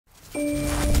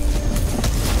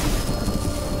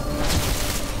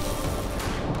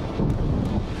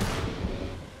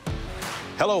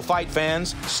Hello, fight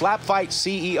fans. SlapFIGHT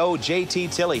CEO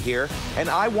JT Tilley here, and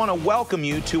I want to welcome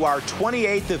you to our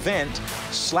 28th event,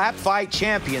 SlapFIGHT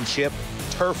Championship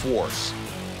Turf Wars.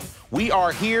 We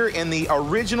are here in the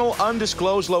original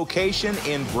undisclosed location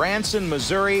in Branson,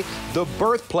 Missouri, the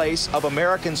birthplace of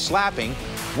American slapping,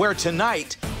 where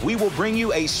tonight we will bring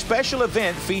you a special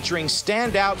event featuring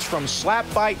standouts from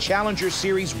SlapFIGHT Challenger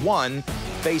Series 1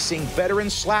 facing veteran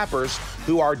slappers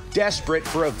who are desperate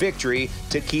for a victory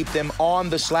to keep them on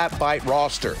the SlapFIGHT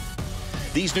roster.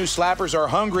 These new slappers are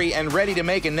hungry and ready to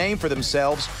make a name for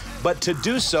themselves, but to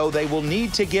do so, they will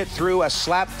need to get through a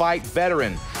SlapFIGHT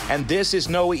veteran, and this is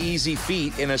no easy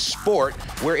feat in a sport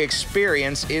where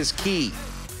experience is key.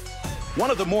 One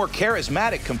of the more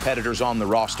charismatic competitors on the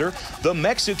roster, the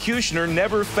Mexicutioner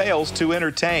never fails to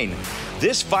entertain.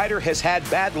 This fighter has had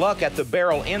bad luck at the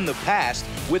barrel in the past,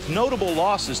 with notable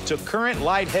losses to current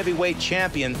light heavyweight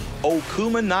champion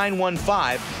Okuma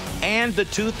 915 and the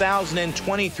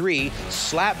 2023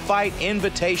 SlapFIGHT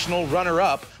Invitational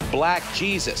runner-up Black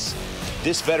Jesus.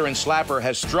 This veteran slapper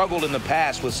has struggled in the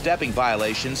past with stepping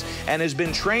violations and has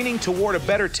been training toward a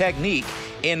better technique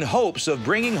in hopes of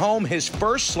bringing home his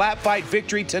first SlapFIGHT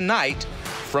victory tonight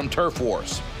from Turf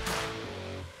Wars.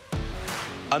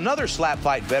 Another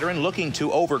SlapFIGHT veteran looking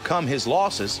to overcome his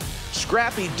losses,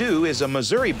 Scrappy Doo is a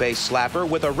Missouri-based slapper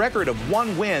with a record of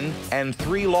 1 win and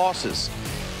 3 losses.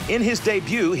 In his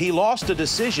debut, he lost a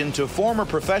decision to former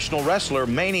professional wrestler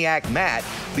Maniac Matt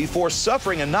before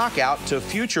suffering a knockout to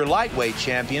future lightweight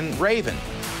champion Raven.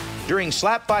 During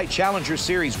SlapFIGHT Challenger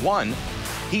Series 1,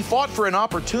 he fought for an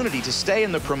opportunity to stay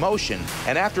in the promotion,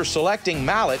 and after selecting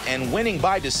Mallet and winning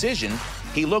by decision,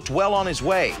 he looked well on his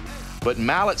way. But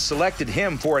Mallet selected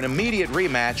him for an immediate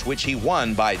rematch, which he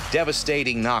won by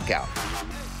devastating knockout.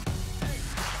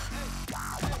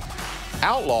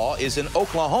 Outlaw is an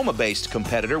Oklahoma-based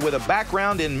competitor with a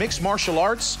background in mixed martial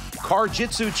arts,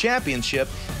 Jiu-Jitsu championship,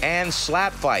 and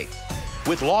SlapFIGHT.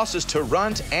 With losses to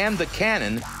Runt and the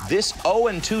Cannon, this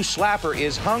 0-2 slapper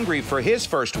is hungry for his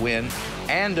first win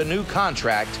and a new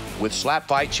contract with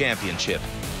SlapFIGHT Championship.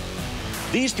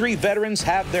 These 3 veterans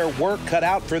have their work cut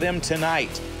out for them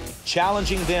tonight.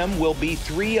 Challenging them will be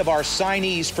 3 of our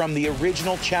signees from the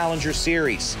original Challenger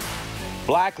Series.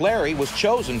 Black Larry was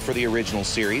chosen for the original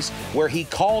series, where he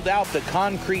called out the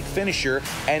concrete finisher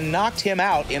and knocked him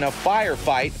out in a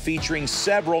firefight featuring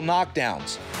several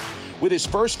knockdowns. With his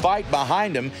first fight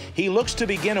behind him, he looks to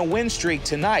begin a win streak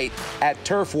tonight at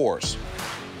Turf Wars.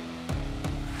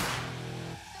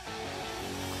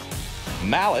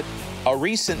 Mallet, a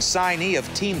recent signee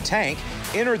of Team Tank,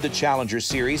 entered the Challenger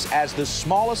Series as the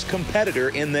smallest competitor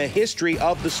in the history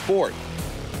of the sport.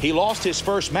 He lost his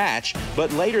first match,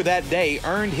 but later that day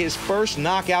earned his first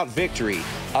knockout victory,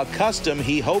 a custom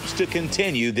he hopes to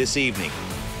continue this evening.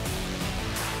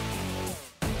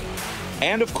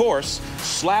 And of course,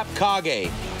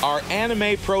 SlapKage, our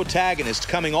anime protagonist,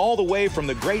 coming all the way from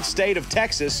the great state of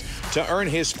Texas to earn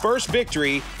his first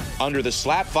victory under the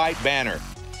SlapFIGHT banner.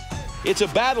 It's a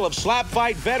battle of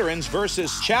SlapFIGHT veterans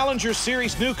versus Challenger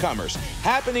Series newcomers,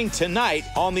 happening tonight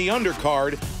on the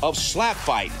undercard of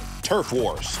SlapFIGHT Turf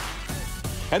Wars.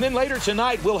 And then later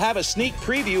tonight, we'll have a sneak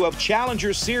preview of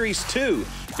Challenger Series 2,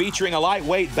 featuring a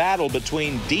lightweight battle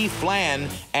between D-Flan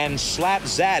and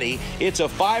Zaddy. It's a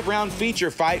 5-round feature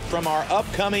fight from our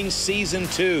upcoming Season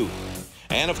 2.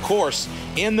 And of course,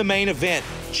 in the main event,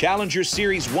 Challenger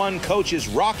Series 1 coaches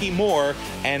Rocky Moore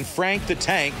and Frank the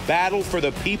Tank battle for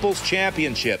the People's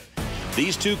Championship.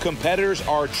 These 2 competitors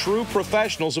are true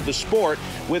professionals of the sport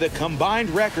with a combined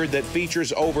record that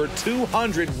features over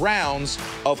 200 rounds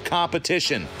of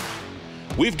competition.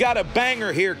 We've got a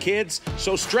banger here, kids,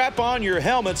 so strap on your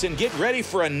helmets and get ready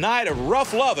for a night of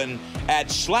rough lovin' at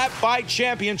SlapFIGHT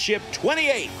Championship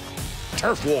 28,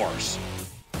 Turf Wars.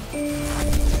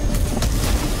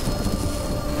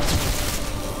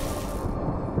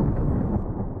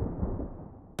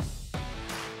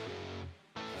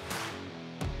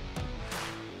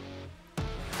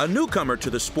 A newcomer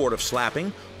to the sport of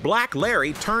slapping, Black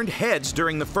Larry turned heads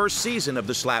during the first season of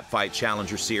the SlapFIGHT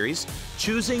Challenger Series,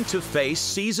 choosing to face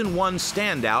Season 1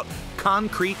 standout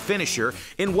concrete finisher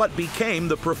in what became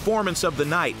the performance of the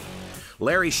night.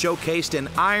 Larry showcased an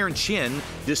iron chin,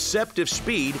 deceptive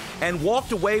speed, and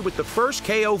walked away with the first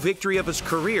KO victory of his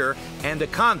career and a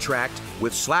contract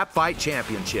with SlapFIGHT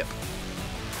Championship.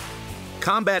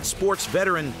 Combat sports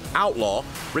veteran Outlaw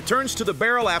returns to the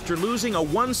barrel after losing a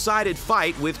one-sided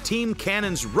fight with Team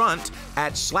Cannon's Runt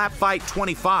at SlapFIGHT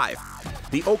 25.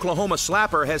 The Oklahoma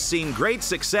slapper has seen great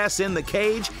success in the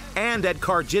cage and at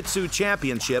Jiu-Jitsu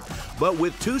Championship, but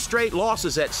with 2 straight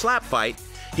losses at SlapFIGHT,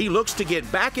 he looks to get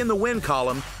back in the win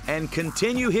column and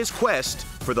continue his quest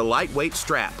for the lightweight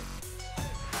strap.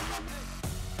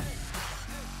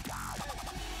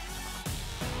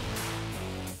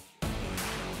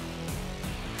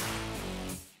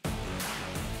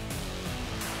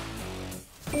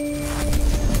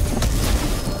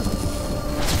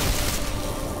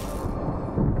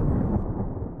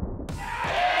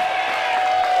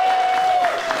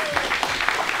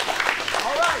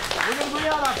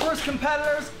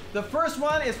 Competitors. The first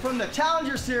one is from the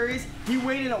Challenger Series. He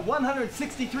weighed in at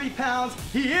 163 pounds.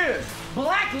 He is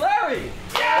Black Larry.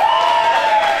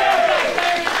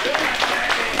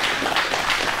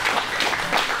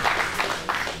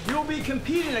 You'll be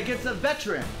competing against a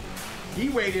veteran. He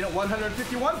weighed in at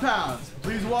 151 pounds.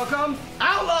 Please welcome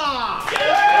Outlaw.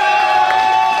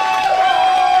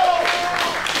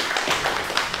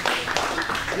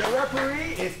 Your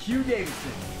referee is Q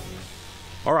Davidson.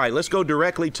 All right, let's go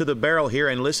directly to the barrel here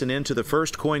and listen in to the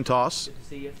first coin toss. Good to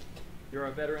see you. You're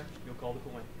a veteran. You'll call the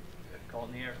coin. Call it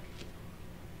in the air.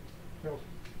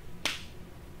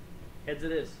 Heads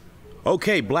it is.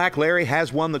 Okay, Black Larry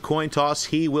has won the coin toss.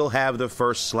 He will have the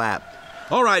first slap.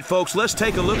 All right, folks, let's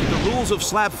take a look at the rules of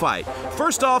slap fight.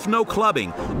 First off, no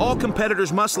clubbing. All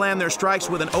competitors must land their strikes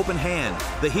with an open hand.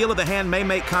 The heel of the hand may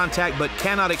make contact but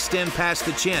cannot extend past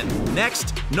the chin.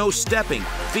 Next, no stepping.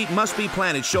 Feet must be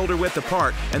planted shoulder width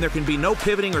apart, and there can be no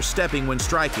pivoting or stepping when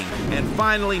striking. And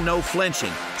finally, no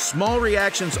flinching. Small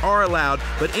reactions are allowed,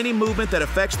 but any movement that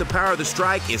affects the power of the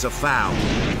strike is a foul.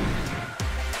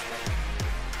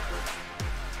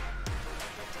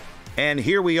 And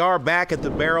here we are back at the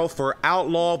barrel for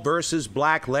Outlaw versus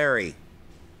Black Larry.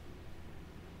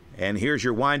 And here's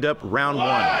your windup, round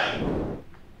one.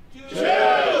 1, 2,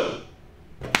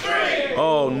 3.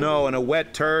 Oh no, and a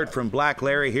wet turd from Black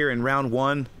Larry here in round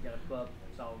one. You got a club,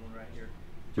 solid one right here.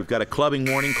 We've got a clubbing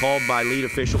warning called by lead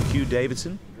official Q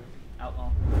Davidson.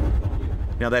 Outlaw.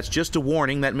 Now that's just a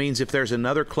warning. That means if there's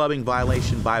another clubbing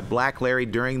violation by Black Larry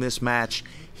during this match,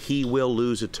 he will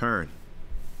lose a turn.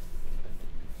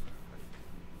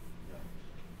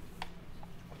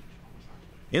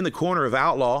 In the corner of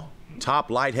Outlaw, top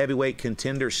light heavyweight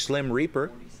contender Slim Reaper.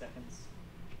 40 seconds.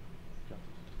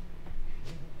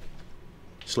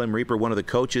 Slim Reaper, one of the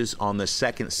coaches on the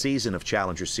second season of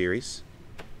Challenger Series.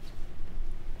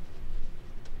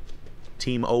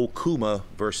 Team Okuma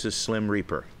versus Slim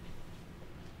Reaper.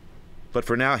 But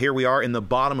for now, here we are in the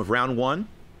bottom of round one.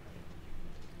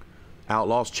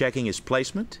 Outlaw's checking his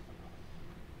placement.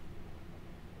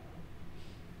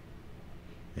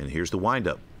 And here's the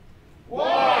windup.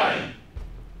 1,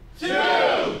 2, 3.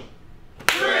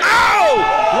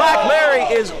 Ow! Black Larry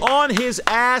is on his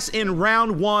ass in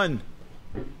round one.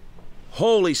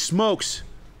 Holy smokes.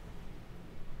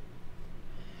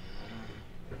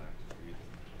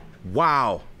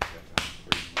 Wow.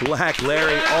 Black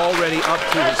Larry already up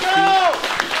to his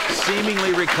feet,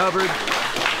 seemingly recovered.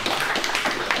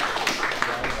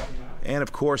 And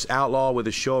of course, Outlaw with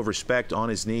a show of respect on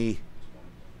his knee.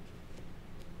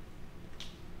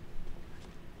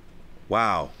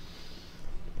 Wow.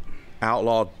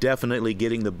 Outlaw definitely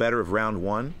getting the better of round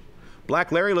one.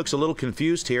 Black Larry looks a little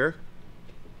confused here.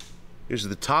 Here's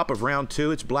the top of round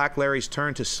two. It's Black Larry's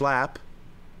turn to slap.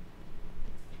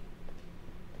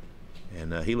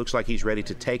 And he looks like he's ready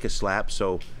to take a slap,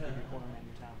 so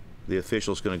the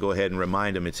official's going to go ahead and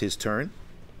remind him it's his turn.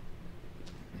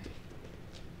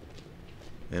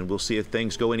 And we'll see if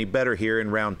things go any better here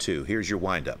in round two. Here's your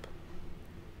windup.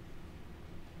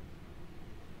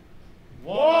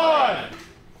 1,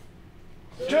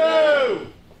 2,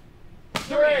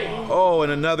 3. Oh,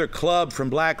 and another club from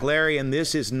Black Larry, and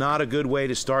this is not a good way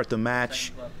to start the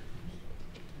match.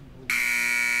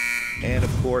 And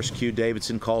of course, Q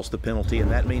Davidson calls the penalty, and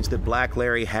that means that Black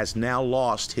Larry has now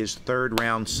lost his third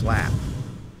round slap.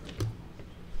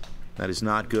 That is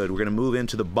not good. We're going to move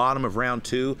into the bottom of round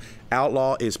two.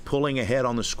 Outlaw is pulling ahead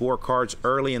on the scorecards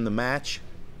early in the match,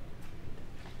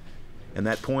 and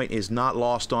that point is not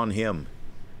lost on him.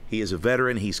 He is a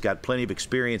veteran. He's got plenty of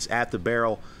experience at the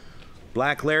barrel.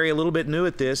 Black Larry, a little bit new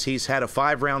at this. He's had a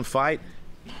 5-round fight,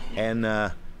 and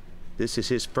this is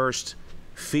his first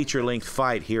feature-length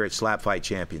fight here at SlapFIGHT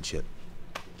Championship.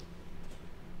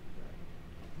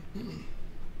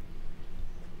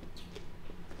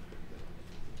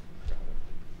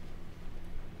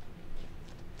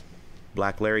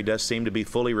 Black Larry does seem to be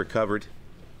fully recovered.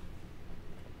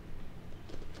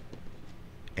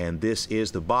 And this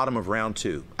is the bottom of round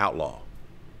two. Outlaw.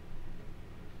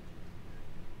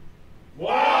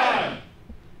 1,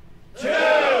 2,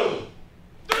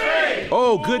 3.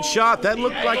 Oh, good shot. That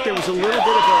looked like there was a little bit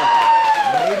of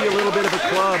a, maybe a little bit of a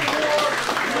club.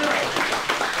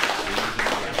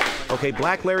 Okay,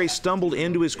 Black Larry stumbled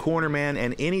into his corner man,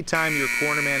 and anytime your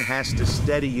corner man has to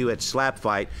steady you at slap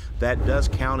fight, that does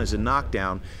count as a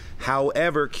knockdown.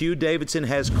 However, Q Davidson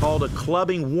has called a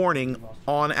clubbing warning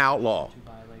on Outlaw.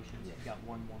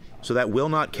 So that will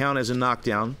not count as a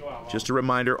knockdown. Just a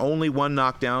reminder, only one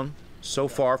knockdown so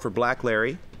far for Black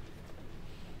Larry.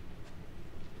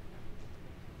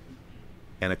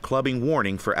 And a clubbing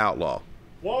warning for Outlaw.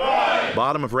 1,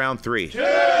 Bottom of round 3. 2,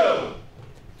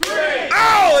 3.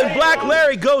 Oh, and Black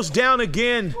Larry goes down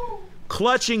again,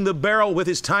 clutching the barrel with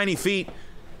his tiny feet.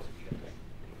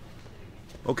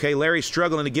 Okay, Larry's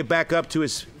struggling to get back up to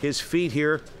his feet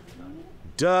here.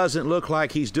 Doesn't look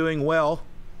like he's doing well.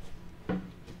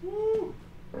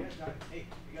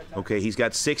 Okay, he's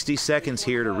got 60 seconds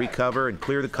here to recover and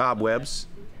clear the cobwebs.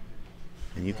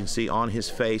 And you can see on his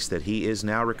face that he is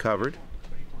now recovered.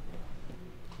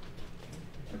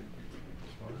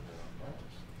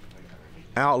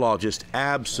 Outlaw just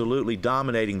absolutely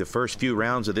dominating the first few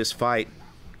rounds of this fight.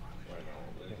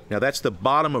 Now that's the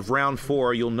bottom of round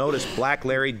 4. You'll notice Black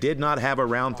Larry did not have a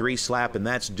round 3 slap, and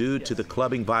that's due to the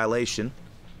clubbing violation.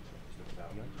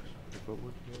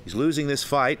 He's losing this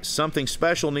fight. Something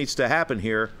special needs to happen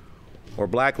here, or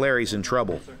Black Larry's in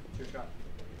trouble.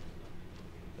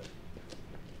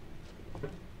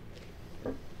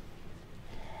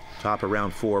 Top of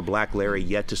round 4, Black Larry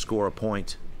yet to score a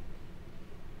point.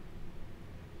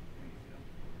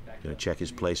 Going to check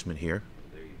his placement here.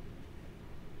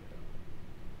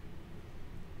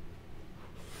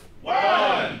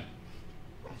 1,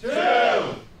 2,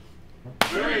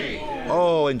 3.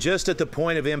 Oh, and just at the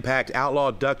point of impact, Outlaw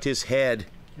ducked his head.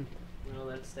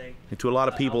 And to a lot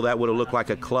of people, that would have looked like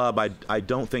a club. I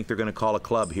don't think they're going to call a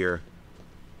club here.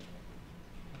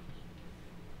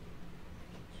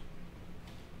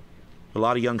 A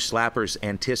lot of young slappers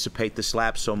anticipate the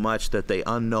slap so much that they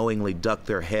unknowingly duck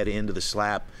their head into the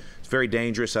slap. It's very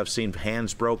dangerous. I've seen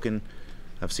hands broken.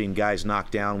 I've seen guys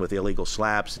knocked down with illegal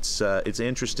slaps. It's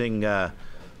interesting the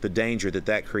danger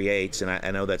that creates, and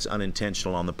I know that's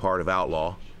unintentional on the part of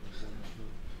Outlaw.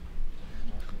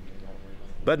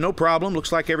 But no problem.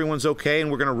 Looks like everyone's okay,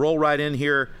 and we're going to roll right in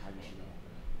here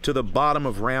to the bottom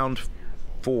of round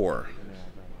 4.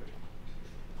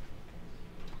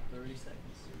 30 seconds.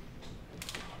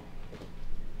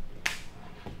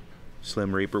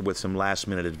 Slim Reaper with some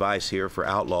last-minute advice here for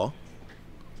Outlaw.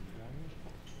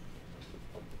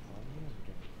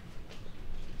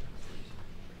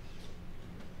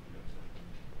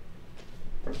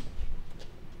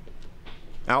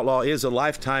 Outlaw is a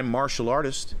lifetime martial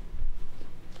artist.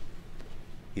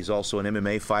 He's also an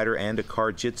MMA fighter and a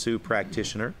Jiu-Jitsu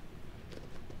practitioner.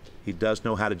 He does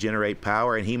know how to generate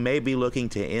power, and he may be looking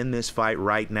to end this fight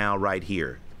right now, right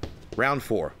here. Round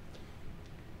 4.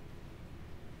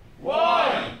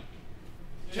 1,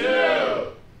 2,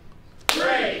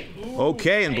 3.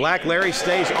 Okay, and Black Larry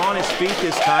stays on his feet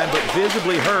this time, but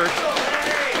visibly hurt.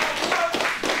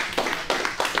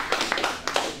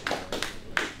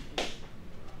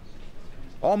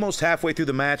 Almost halfway through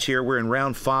the match here. We're in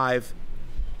round 5.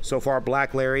 So far,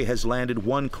 Black Larry has landed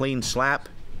 1 clean slap,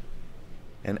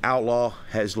 and Outlaw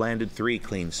has landed 3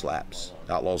 clean slaps.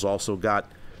 Outlaw's also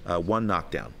got 1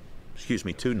 knockdown. Excuse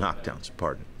me, 2 knockdowns,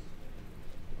 pardon.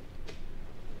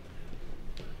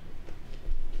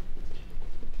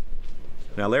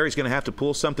 Now Larry's going to have to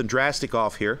pull something drastic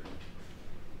off here.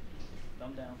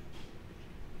 Thumb down.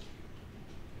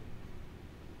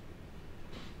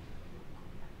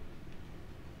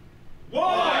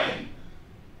 One,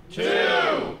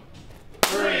 2,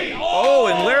 3. Oh,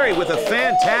 and Larry with a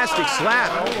fantastic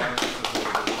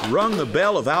slap. Rung the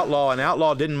bell of Outlaw, and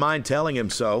Outlaw didn't mind telling him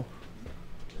so.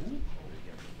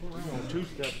 2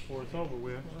 steps before it's over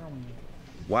with.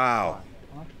 Wow.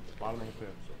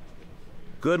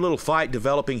 Good little fight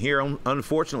developing here.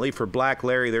 Unfortunately for Black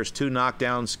Larry, there's 2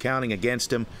 knockdowns counting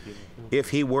against him.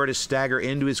 If he were to stagger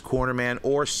into his corner man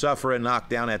or suffer a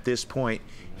knockdown at this point,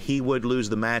 he would lose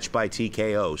the match by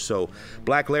TKO. So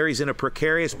Black Larry's in a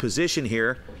precarious position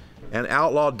here, and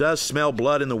Outlaw does smell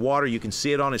blood in the water. You can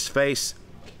see it on his face.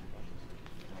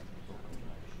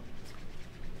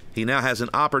 He now has an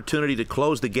opportunity to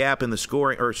close the gap in the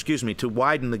scoring, or excuse me, to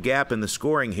widen the gap in the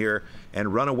scoring here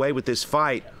and run away with this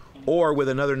fight, or with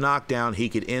another knockdown, he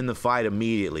could end the fight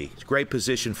immediately. It's a great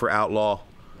position for Outlaw.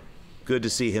 Good to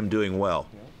see him doing well.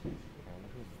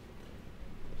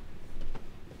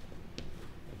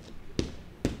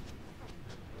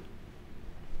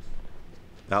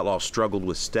 Outlaw struggled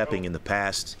with stepping in the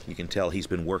past. You can tell he's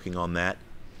been working on that.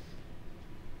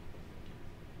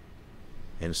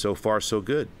 And so far, so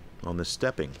good on the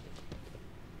stepping.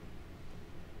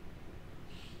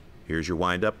 Here's your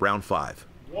wind-up, round 5.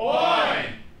 1,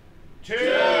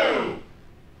 2,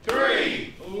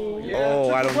 3.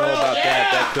 Oh, I don't know about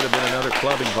that. That could have been another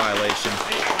clubbing violation.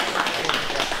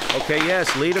 Okay,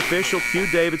 yes, lead official Q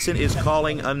Davidson is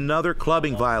calling another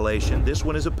clubbing violation. This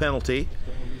one is a penalty.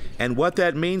 And what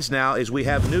that means now is we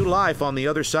have new life on the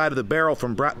other side of the barrel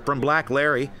from Black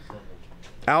Larry.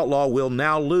 Outlaw will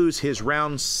now lose his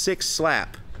round 6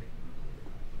 slap.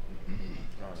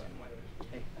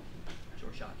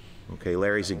 Okay,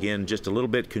 Larry's again just a little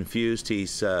bit confused.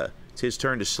 It's his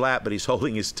turn to slap, but he's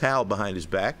holding his towel behind his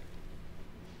back.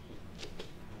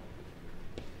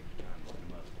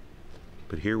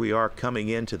 But here we are coming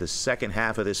into the second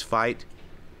half of this fight.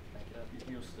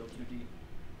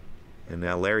 And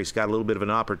now Larry's got a little bit of an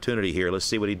opportunity here. Let's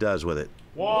see what he does with it.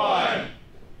 1,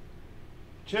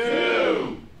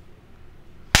 2,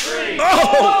 3.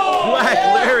 Oh! Black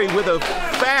Larry with a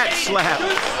fat slap.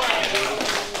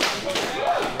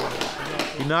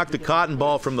 He knocked the cotton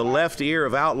ball from the left ear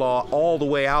of Outlaw all the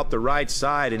way out the right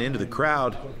side and into the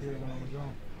crowd.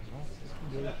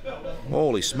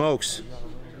 Holy smokes.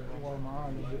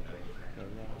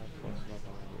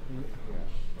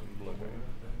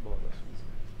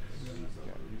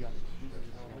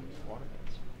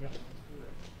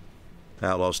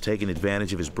 Outlaw's taking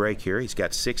advantage of his break here. He's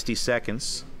got 60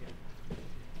 seconds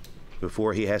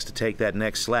before he has to take that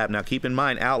next slap. Now keep in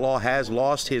mind, Outlaw has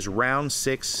lost his round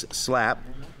 6 slap.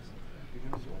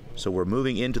 So we're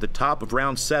moving into the top of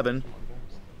round 7.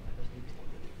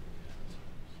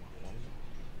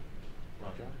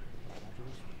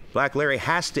 Black Larry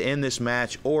has to end this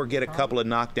match or get a couple of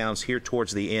knockdowns here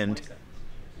towards the end.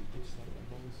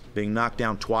 Being knocked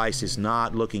down twice is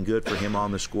not looking good for him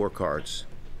on the scorecards.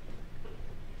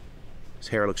 His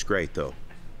hair looks great, though.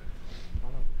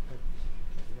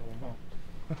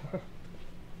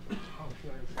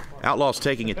 Outlaw's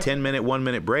taking a 10-minute,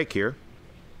 1-minute break here.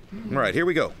 All right, here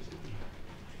we go.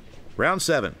 Round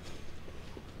 7.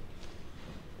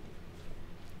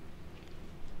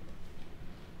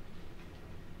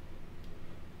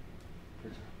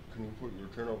 Can you put your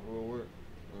turn off a little bit?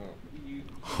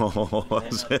 Oh,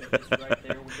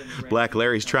 Black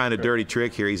Larry's trying a dirty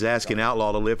trick here. He's asking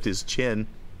Outlaw to lift his chin.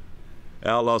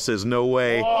 Outlaw says, no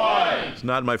way. 1, It's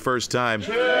not my first time.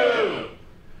 2,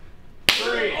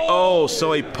 3. Oh,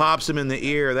 so he pops him in the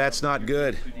ear. That's not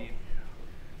good.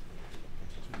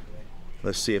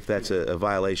 Let's see if that's a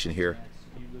violation here.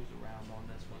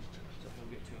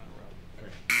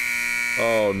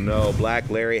 Oh, no. Black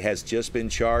Larry has just been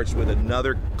charged with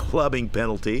another clubbing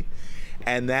penalty.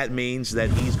 And that means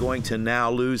that he's going to now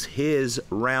lose his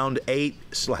round 8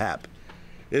 slap.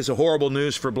 This is horrible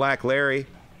news for Black Larry.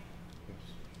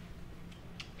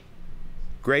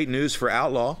 Great news for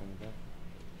Outlaw.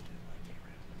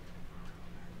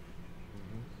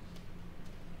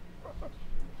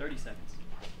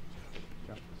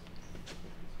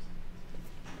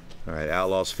 All right,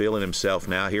 Outlaw's feeling himself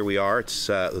now. Here we are. It's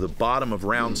the bottom of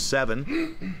round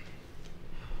 7.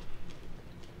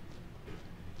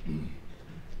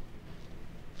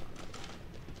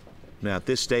 Now, at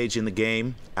this stage in the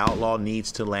game, Outlaw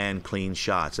needs to land clean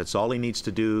shots. That's all he needs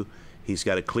to do. He's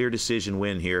got a clear decision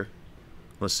win here.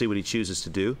 Let's see what he chooses to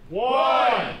do.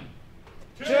 1,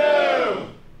 2,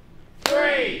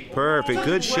 3. Perfect.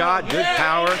 Good shot. Good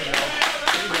power.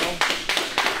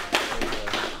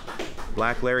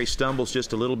 Black Larry stumbles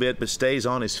just a little bit, but stays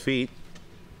on his feet.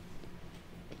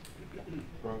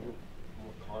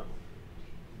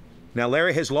 Now,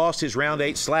 Larry has lost his round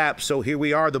 8 slap, so here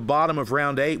we are. The bottom of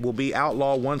round 8 will be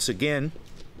Outlaw once again.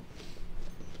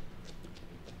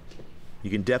 You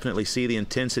can definitely see the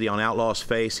intensity on Outlaw's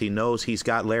face. He knows he's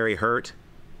got Larry hurt.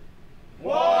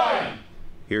 1.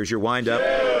 Here's your windup.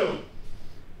 2,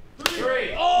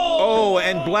 3. Oh,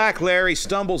 and Black Larry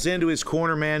stumbles into his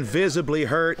corner man, visibly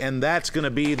hurt, and that's going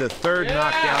to be the 3rd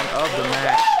knockdown of the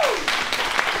match.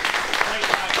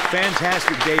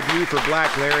 Fantastic debut for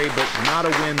Black Larry, but not a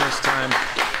win this time.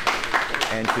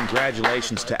 And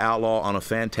congratulations to Outlaw on a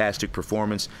fantastic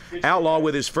performance. Outlaw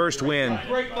with his first win.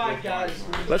 Great fight, guys.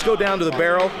 Let's go down to the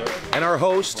barrel and our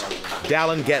host,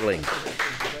 Dallin Getling.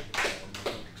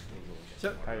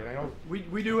 So,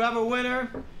 we do have a winner.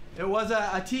 It was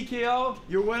a TKO.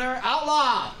 Your winner,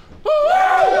 Outlaw.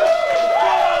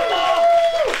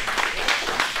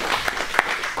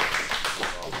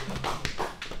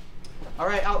 All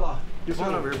right, Outlaw. Come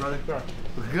on over here, brother.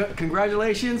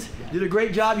 Congratulations. You did a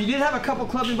great job. You did have a couple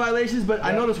clubbing violations, but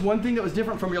I noticed one thing that was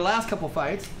different from your last couple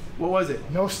fights. What was it?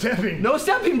 No stepping. No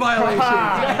stepping violations.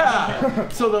 Yeah.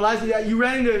 So the last, you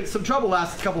ran into some trouble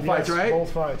last couple fights, right?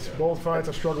 Both fights. Both fights.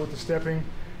 I struggled with the stepping.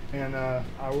 And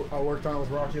I worked on it with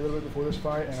Rocky a little bit before this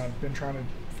fight, and I've been trying to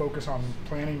focus on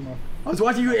planning my... I was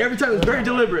watching you every time. It was very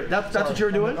deliberate. That's what you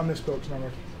were doing? I misspoke, it's not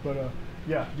Rocky. But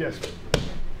yeah, yes.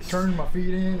 Turning my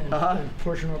feet in and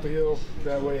pushing up the hill,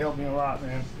 that way helped me a lot,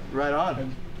 man. Right on.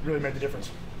 And really made the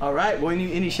difference. All right, well,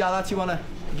 any shout outs you want to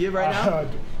give right now?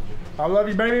 I love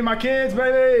you, baby, my kids,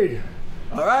 baby.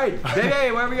 All right,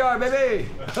 baby, wherever you are, baby.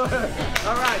 All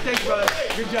right, thanks, brother.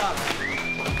 Good job.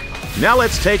 Now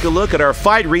let's take a look at our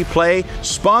fight replay,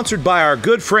 sponsored by our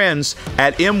good friends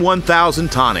at M1000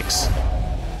 Tonics.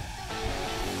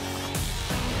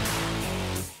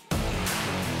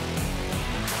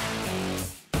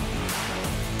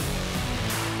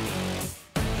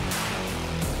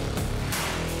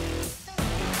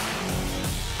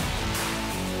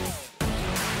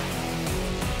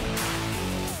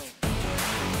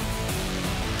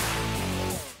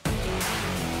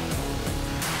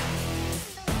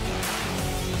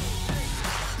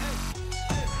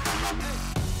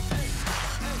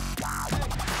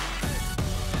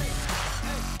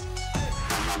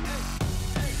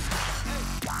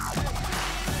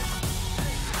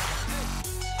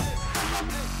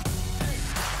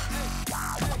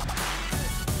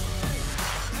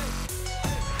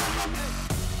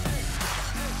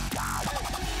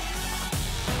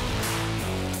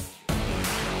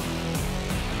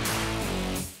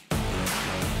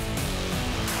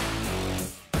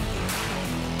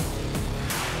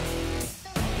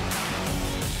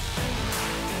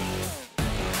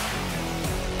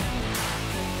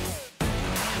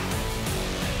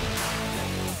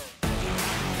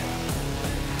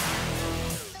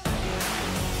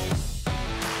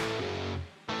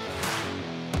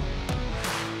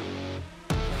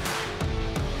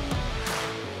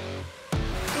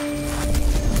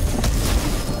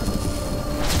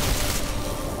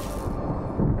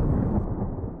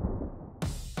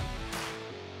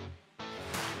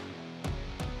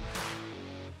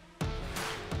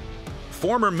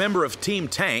 Former member of Team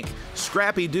Tank,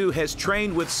 Scrappy Doo has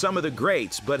trained with some of the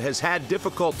greats but has had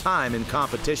difficult time in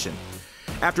competition.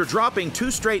 After dropping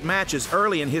 2 straight matches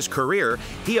early in his career,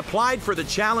 he applied for the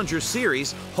Challenger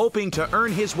Series, hoping to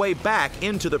earn his way back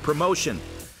into the promotion.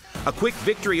 A quick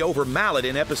victory over Mallet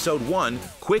in Episode 1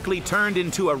 quickly turned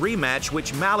into a rematch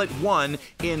which Mallet won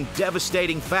in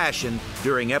devastating fashion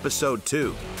during Episode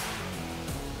 2.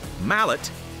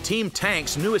 Mallet, Team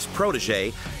Tank's newest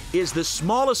protege, is the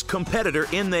smallest competitor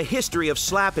in the history of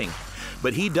slapping,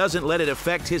 but he doesn't let it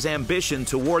affect his ambition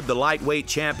toward the lightweight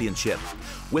championship.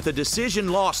 With a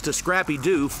decision loss to Scrappy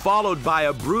Doo followed by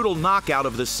a brutal knockout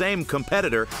of the same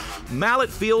competitor, Mallet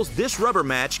feels this rubber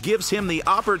match gives him the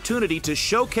opportunity to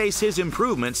showcase his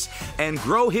improvements and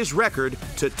grow his record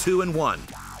to 2-1.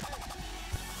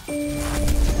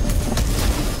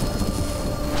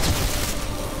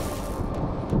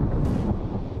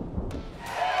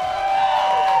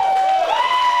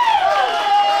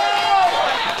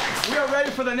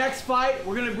 For the next fight,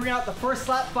 we're going to bring out the first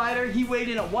slap fighter. He weighed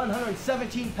in at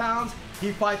 117 pounds.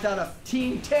 He fights out of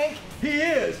Team Tank. He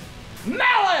is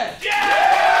Mallet!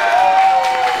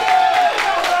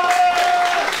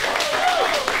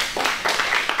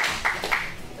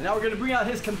 And now we're going to bring out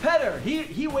his competitor.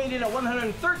 He weighed in at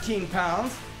 113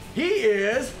 pounds. He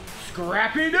is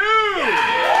Scrappy Doo!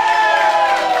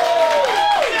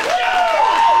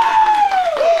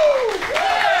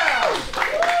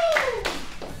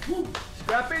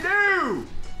 Scrappy Doo!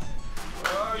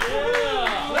 Oh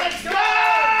yeah! Let's go!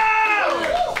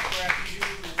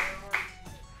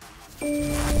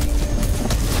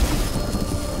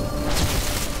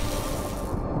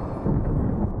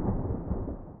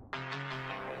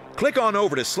 Click on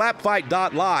over to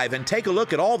SlapFIGHT.live and take a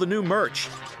look at all the new merch,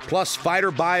 plus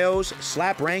fighter bios,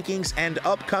 slap rankings, and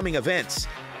upcoming events.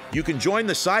 You can join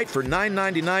the site for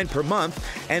 $9.99 per month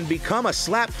and become a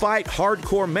SlapFIGHT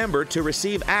Hardcore member to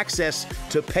receive access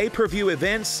to pay-per-view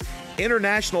events,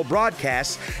 international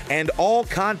broadcasts, and all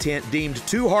content deemed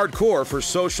too hardcore for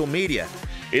social media.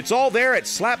 It's all there at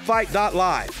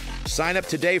SlapFIGHT.live. Sign up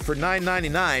today for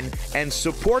 $9.99 and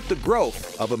support the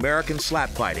growth of American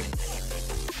slap fighting.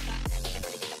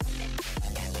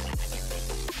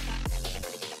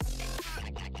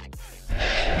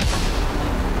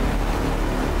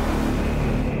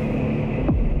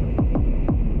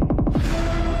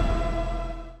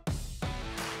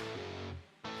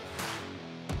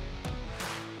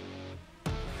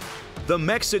 The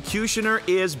Mexicutioner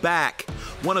is back.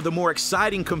 One of the more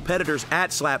exciting competitors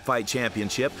at SlapFIGHT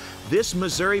Championship, this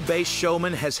Missouri-based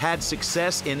showman has had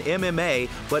success in MMA,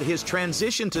 but his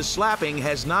transition to slapping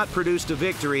has not produced a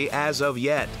victory as of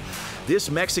yet. This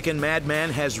Mexican madman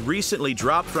has recently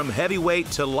dropped from heavyweight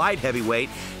to light heavyweight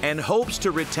and hopes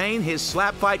to retain his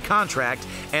SlapFIGHT contract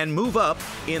and move up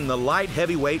in the light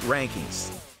heavyweight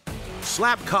rankings.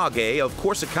 SlapKage of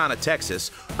Corsicana,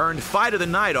 Texas, earned Fight of the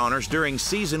Night honors during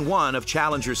Season 1 of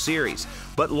Challenger Series,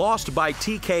 but lost by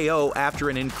TKO after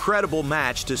an incredible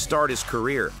match to start his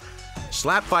career.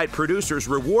 SlapFIGHT producers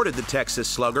rewarded the Texas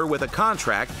Slugger with a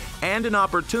contract and an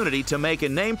opportunity to make a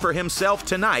name for himself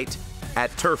tonight at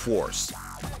Turf Wars.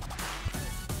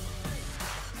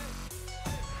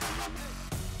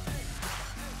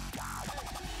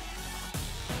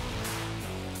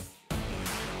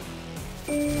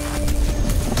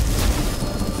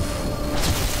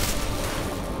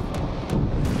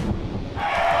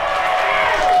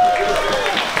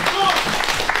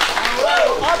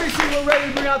 We're ready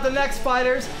to bring out the next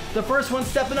fighters. The first one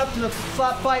stepping up to the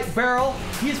SlapFIGHT barrel.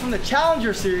 He's from the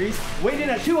Challenger Series, weighed in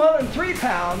at 203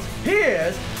 pounds. He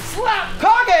is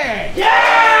SlapKage!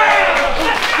 Yeah!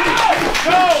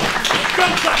 Go! Go,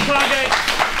 SlapKage!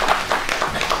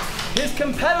 His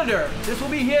competitor, this will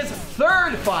be his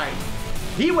third fight.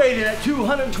 He weighed in at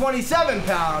 227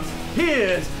 pounds. He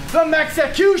is the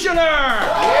Mexicutioner!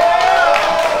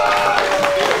 Yeah!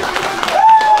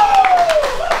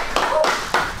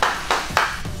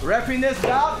 Repping this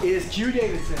bout is Q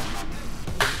Davidson.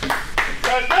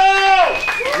 Let's go!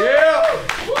 Yeah!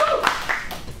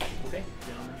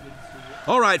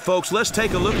 All right, folks, let's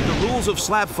take a look at the rules of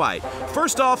SlapFIGHT.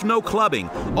 First off, no clubbing.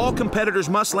 All competitors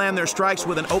must land their strikes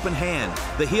with an open hand.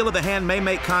 The heel of the hand may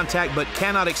make contact but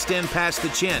cannot extend past the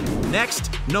chin.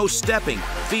 Next, no stepping.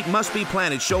 Feet must be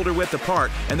planted shoulder width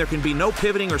apart, and there can be no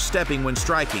pivoting or stepping when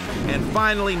striking. And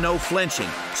finally, no flinching.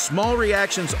 Small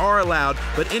reactions are allowed,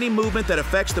 but any movement that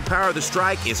affects the power of the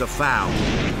strike is a foul.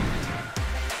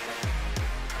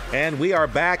 And we are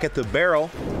back at the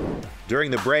barrel. During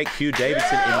the break, Q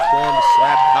Davidson informed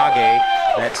SlapKage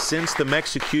that since the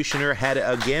Mexicutioner had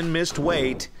again missed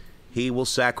weight, he will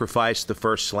sacrifice the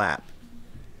first slap.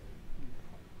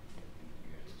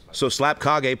 So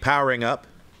SlapKage powering up.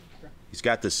 He's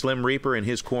got the Slim Reaper in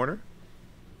his corner.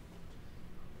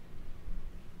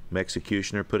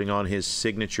 Mexicutioner putting on his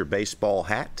signature baseball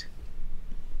hat.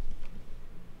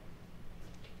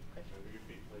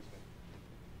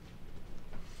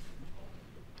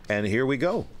 And here we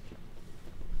go.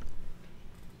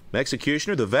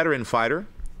 Mexicutioner, the veteran fighter,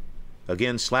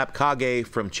 against SlapKage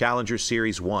from Challenger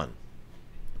Series 1.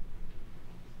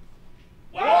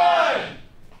 1,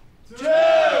 2, 3.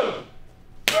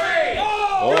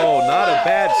 Oh, not a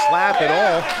bad slap at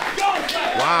all.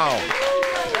 Wow.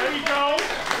 There you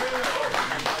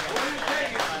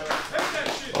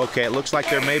go. Okay, it looks like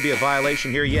there may be a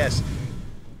violation here. Yes.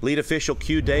 Lead official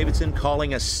Q Davidson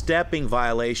calling a stepping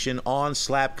violation on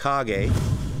SlapKage.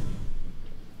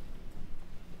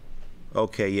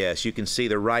 Okay, yes, you can see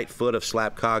the right foot of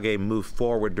SlapKage move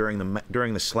forward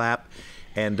during the slap,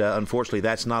 and unfortunately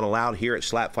that's not allowed here at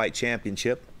SlapFIGHT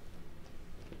Championship.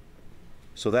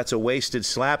 So that's a wasted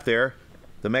slap there.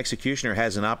 The Mexicutioner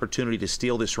has an opportunity to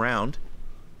steal this round.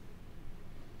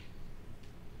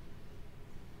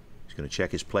 He's going to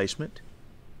check his placement.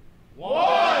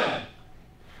 1,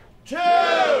 2, 3.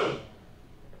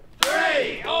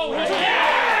 Oh,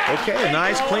 yeah! Okay, a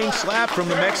nice clean slap from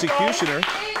the Mexicutioner.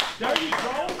 There you go.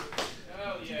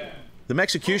 Hell yeah. The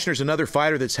Mexicutioner is another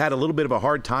fighter that's had a little bit of a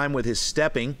hard time with his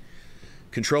stepping.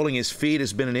 Controlling his feet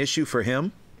has been an issue for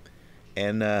him,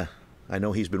 and I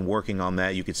know he's been working on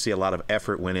that. You could see a lot of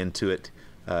effort went into it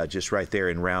just right there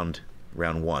in round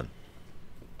 1.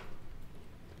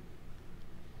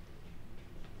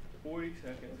 40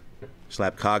 seconds.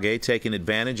 SlapKage taking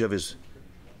advantage of his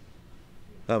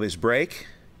break.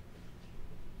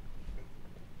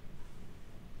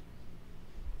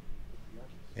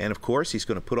 And of course, he's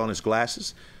going to put on his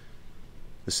glasses.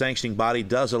 The sanctioning body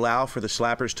does allow for the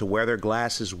slappers to wear their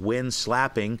glasses when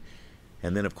slapping,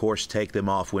 and then of course take them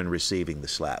off when receiving the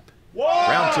slap. 1,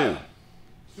 Round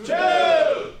 2. 2,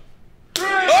 3.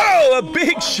 Oh, a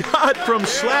big shot from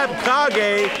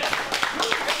SlapKage,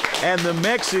 and the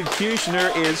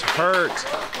Mexicutioner is hurt.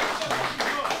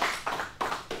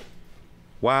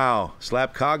 Wow,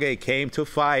 SlapKage came to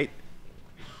fight.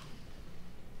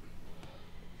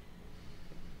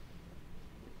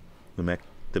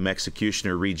 The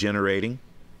Mexicutioner regenerating.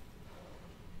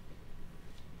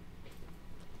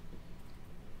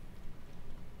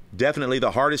 Definitely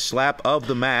the hardest slap of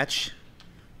the match.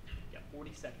 Yeah,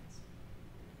 40 seconds.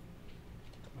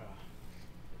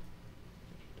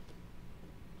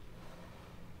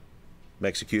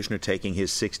 Mexicutioner taking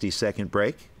his 60-second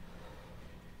break.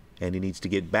 And he needs to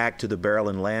get back to the barrel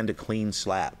and land a clean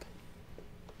slap.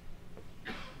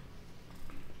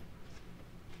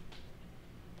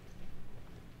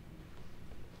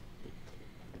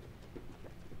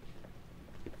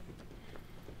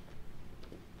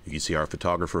 You can see our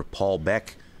photographer, Paul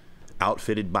Beck,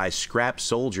 outfitted by Scrap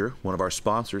Soldier, one of our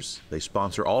sponsors. They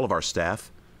sponsor all of our staff.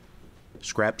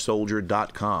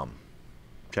 ScrapSoldier.com.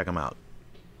 Check them out.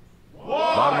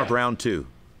 Bottom of round 2.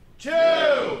 2,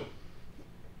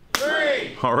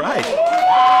 3. All right.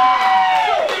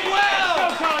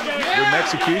 Your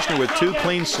Mexicutioner with 2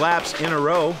 clean slaps in a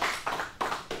row.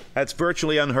 That's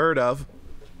virtually unheard of.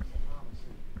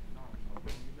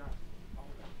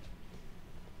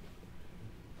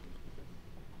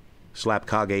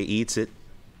 SlapKage eats it.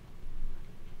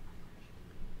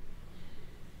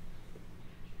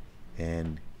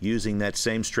 And using that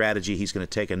same strategy, he's going to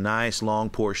take a nice long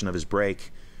portion of his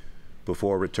break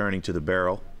before returning to the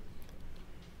barrel.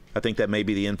 I think that may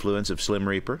be the influence of Slim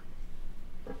Reaper.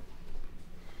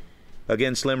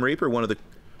 Again, Slim Reaper, one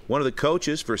of the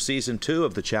coaches for Season 2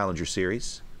 of the Challenger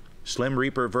Series. Slim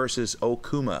Reaper versus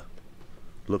Okuma.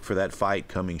 Look for that fight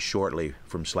coming shortly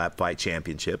from SlapFIGHT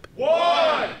Championship.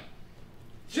 1,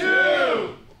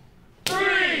 2,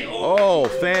 3. Oh,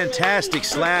 fantastic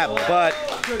slap, but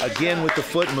again with the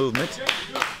foot movement.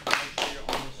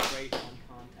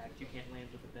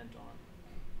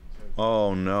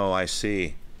 Oh no, I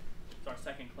see. It's our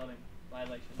second clubbing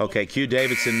violation. Okay, Q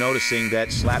Davidson noticing that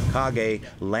SlapKage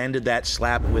landed that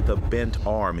slap with a bent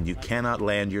arm, and you cannot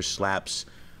land your slaps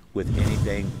with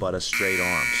anything but a straight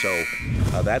arm. So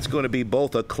that's going to be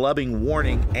both a clubbing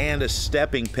warning and a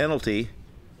stepping penalty.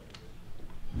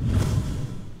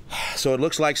 So it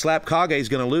looks like SlapKage is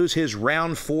going to lose his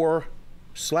round 4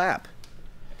 slap.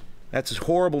 That's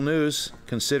horrible news,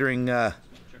 considering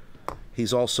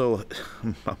he's also,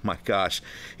 oh my gosh,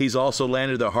 he's also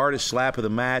landed the hardest slap of the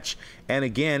match. And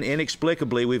again,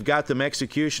 inexplicably, we've got the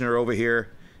Mexicutioner over here.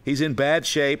 He's in bad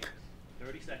shape.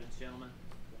 30 seconds, gentlemen.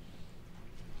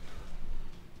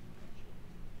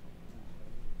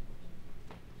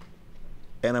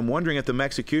 And I'm wondering if the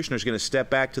Mexicutioner is going to step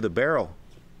back to the barrel.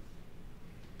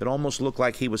 It almost looked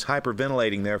like he was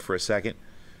hyperventilating there for a second.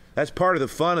 That's part of the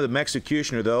fun of the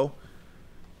Mexicutioner, though.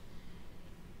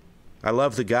 I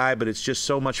love the guy, but it's just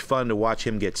so much fun to watch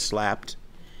him get slapped.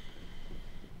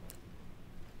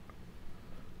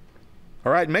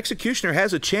 All right, Mexicutioner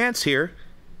has a chance here.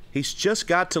 He's just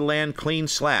got to land clean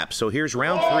slaps. So here's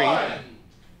round 3. 1,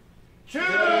 2,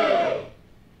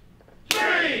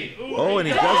 3. Oh, and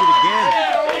he does it again.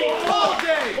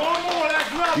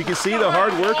 You can see the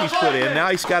hard work he's put in. Now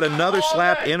he's got another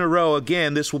slap in a row.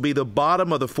 Again, this will be the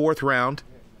bottom of the 4th round.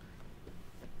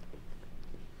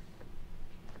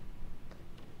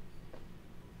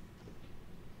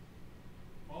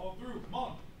 Follow through. Come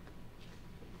on.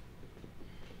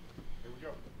 Here we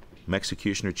go.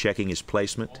 Mexicutioner checking his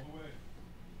placement. All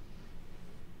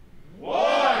the way.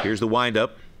 1. Here's the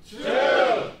windup. 2,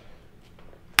 3.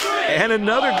 And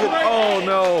another good, oh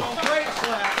no.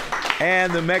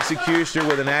 And the Mexicutioner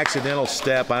with an accidental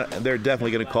step. They're definitely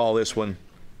going to call this one.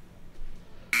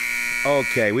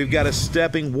 Okay, we've got a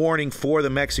stepping warning for the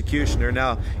Mexicutioner.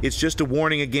 Now, it's just a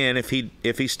warning again. If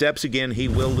he steps again, he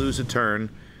will lose a turn.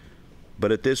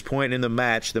 But at this point in the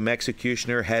match, the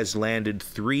Mexicutioner has landed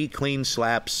 3 clean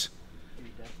slaps.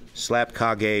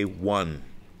 SlapKage won.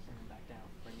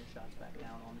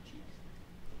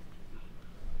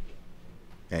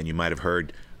 And you might have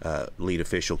heard lead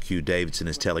official Q Davidson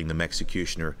is telling the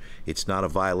Mexicutioner it's not a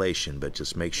violation, but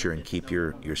just make sure and keep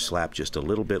your slap just a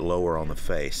little bit lower on the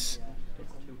face.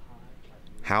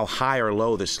 How high or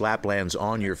low the slap lands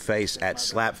on your face at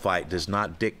slap fight does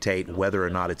not dictate whether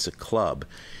or not it's a club.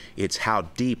 It's how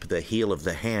deep the heel of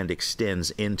the hand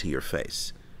extends into your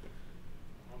face.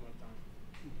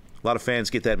 A lot of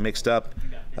fans get that mixed up.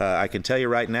 I can tell you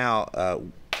right now,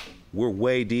 we're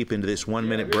way deep into this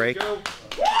 1-minute break.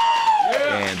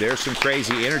 And there's some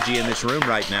crazy energy in this room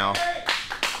right now.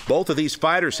 Both of these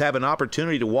fighters have an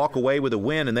opportunity to walk away with a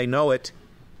win, and they know it.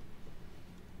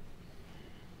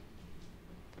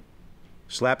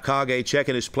 SlapKage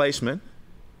checking his placement.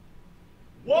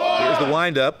 1. Here's the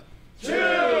windup.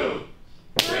 2,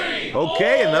 3.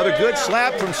 Okay, another good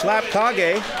slap from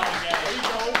SlapKage.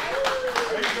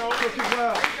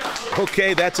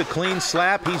 Okay, that's a clean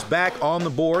slap. He's back on the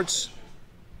boards.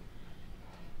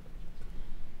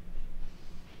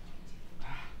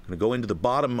 Going to go into the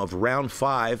bottom of round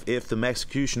 5 if the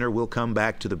Mexicutioner will come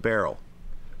back to the barrel.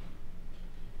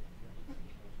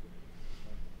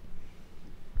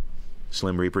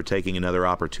 Slim Reaper taking another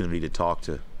opportunity to talk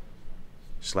to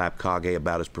SlapKage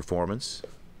about his performance.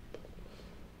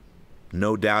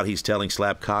 No doubt he's telling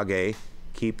SlapKage,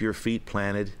 keep your feet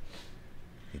planted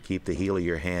and keep the heel of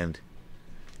your hand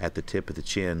at the tip of the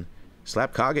chin.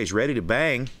 SlapKage's ready to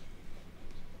bang.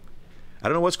 I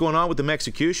don't know what's going on with the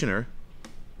Mexicutioner.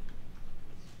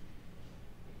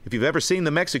 If you've ever seen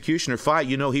the Mexicutioner fight,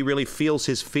 you know he really feels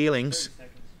his feelings.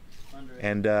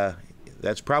 And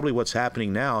that's probably what's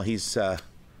happening now. He's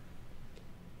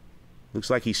looks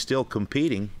like he's still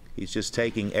competing. He's just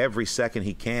taking every second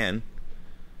he can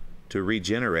to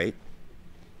regenerate.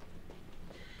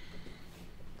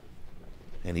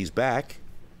 And he's back.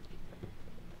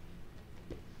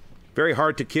 Very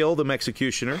hard to kill, the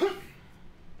Mexicutioner.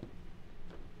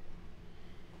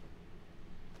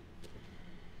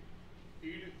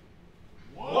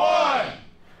 One,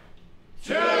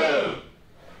 two,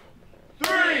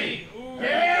 three.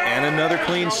 And another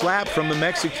clean slap from the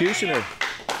Mexicutioner.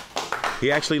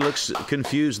 He actually looks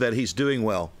confused that he's doing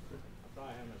well.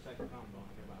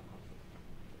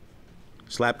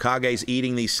 SlapKage's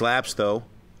eating these slaps, though.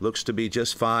 Looks to be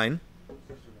just fine.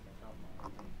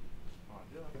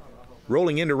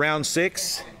 Rolling into round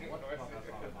 6.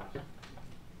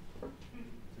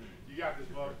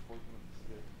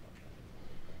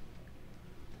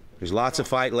 There's lots of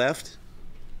fight left.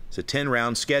 It's a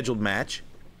 10-round scheduled match.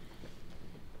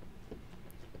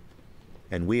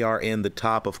 And we are in the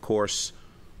top, of course,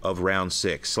 of round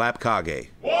 6. SlapKage.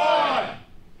 1,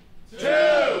 2,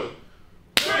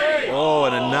 3. Oh,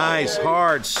 and a nice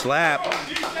hard slap.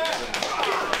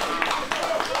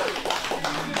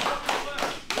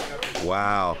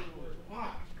 Wow.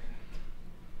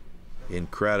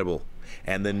 Incredible.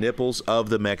 And the nipples of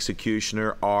the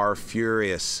Mexicutioner are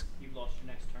furious. You've lost your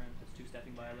next turn. That's 2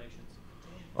 stepping violations.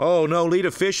 Oh no, lead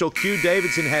official Q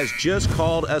Davidson has just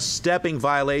called a stepping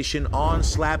violation on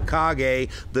SlapKage.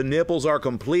 The nipples are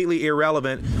completely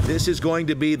irrelevant. This is going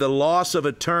to be the loss of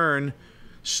a turn.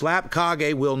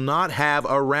 SlapKage will not have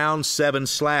a round 7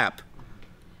 slap.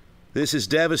 This is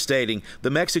devastating. The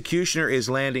Mexicutioner is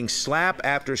landing slap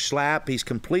after slap. He's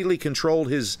completely controlled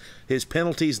his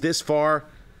penalties this far.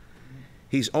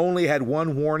 He's only had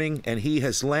 1 warning, and he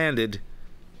has landed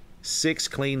 6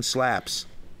 clean slaps.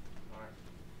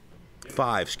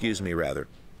 5, excuse me, rather.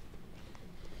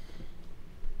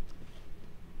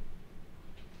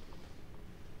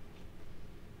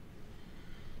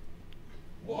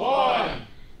 One,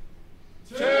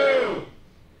 two,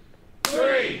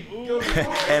 three.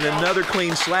 And another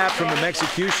clean slap from the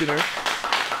Mexicutioner.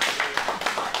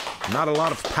 Not a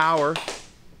lot of power,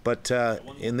 but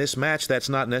in this match, that's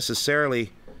not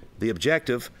necessarily the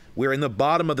objective. We're in the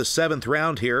bottom of the 7th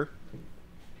round here.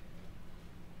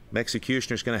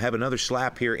 Mexicutioner's going to have another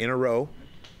slap here in a row.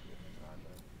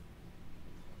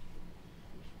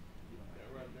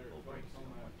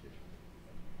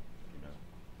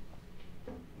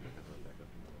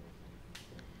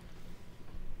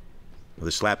 The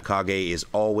SlapKage is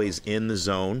always in the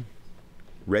zone,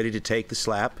 ready to take the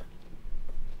slap.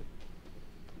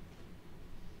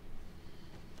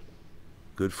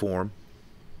 Good form.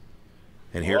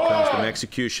 And here comes the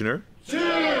Mexicutioner.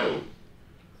 2,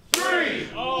 3.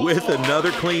 With another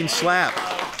clean slap.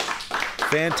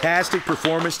 Fantastic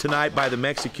performance tonight by the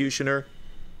Mexicutioner.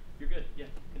 You're good. Yeah,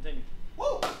 continue.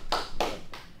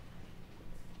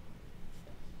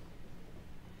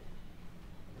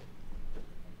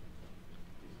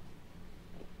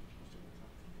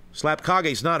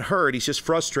 SlapKage's not hurt, he's just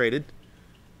frustrated.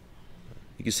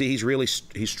 You can see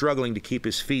he's struggling to keep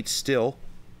his feet still.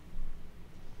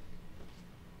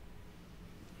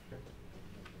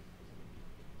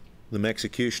 The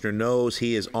Mexicutioner knows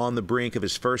he is on the brink of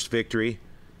his first victory.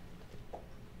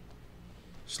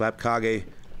 SlapKage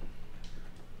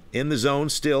in the zone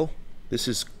still. This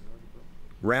is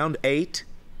round 8.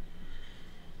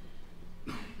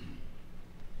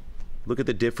 Look at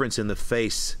the difference in the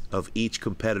face of each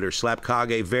competitor.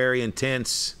 SlapKage very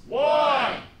intense.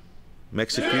 1,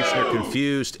 Mexicutioner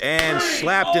confused and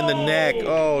slapped in the neck.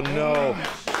 Oh no.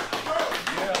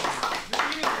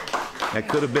 That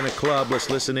could have been a club. Let's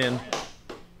listen in.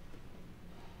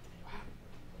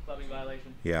 Clubbing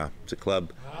violation. Yeah, it's a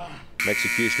club.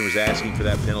 Mexicutioner was asking for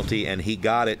that penalty, and he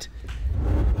got it.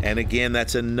 And again,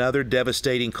 that's another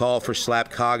devastating call for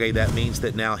SlapKage. That means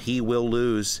that now he will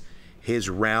lose his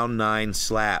round 9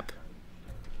 slap.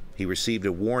 He received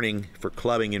a warning for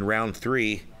clubbing in round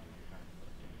 3.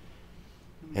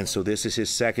 And so this is his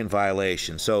 2nd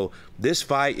violation. So this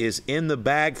fight is in the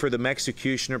bag for the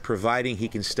Mexicutioner, providing he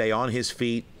can stay on his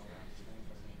feet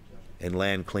and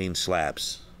land clean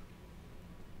slaps.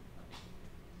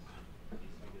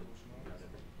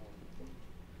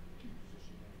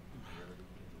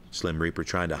 Slim Reaper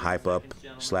trying to hype up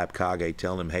SlapKage,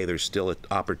 telling him, hey, there's still an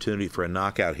opportunity for a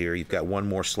knockout here. You've got 1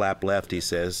 more slap left, he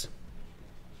says.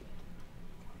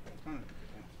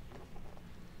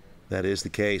 That is the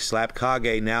case.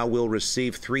 SlapKage now will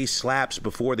receive 3 slaps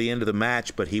before the end of the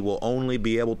match, but he will only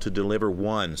be able to deliver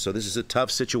 1. So this is a tough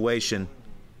situation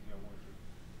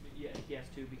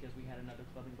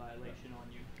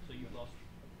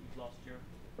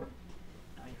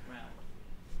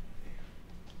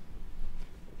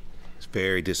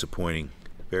Very disappointing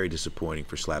for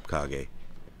SlapKage.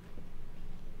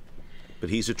 But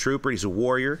he's a trooper, he's a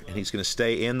warrior, and he's going to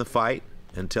stay in the fight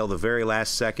until the very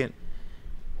last second.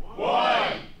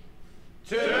 1,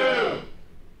 2,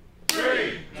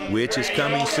 3. Which is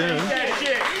coming soon,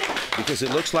 because it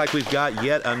looks like we've got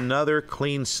yet another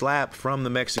clean slap from the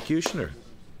Mexicutioner.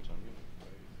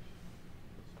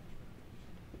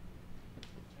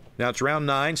 Now it's round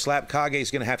 9. SlapKage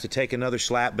is going to have to take another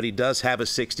slap, but he does have a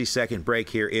 60-second break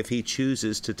here if he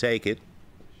chooses to take it.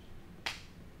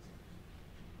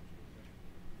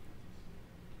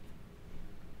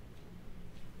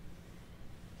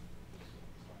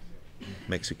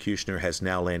 Mexicutioner has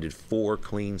now landed 4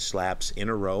 clean slaps in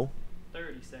a row.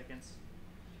 30 seconds.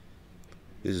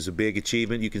 This is a big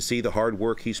achievement. You can see the hard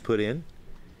work he's put in.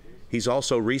 He's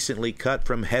also recently cut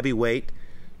from heavyweight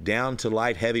down to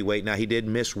light heavyweight. Now, he did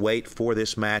miss weight for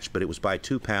this match, but it was by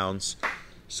 2 pounds.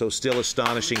 So still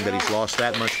astonishing that he's lost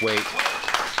that much weight.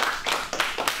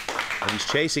 And he's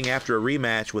chasing after a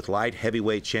rematch with light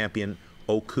heavyweight champion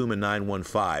Okuma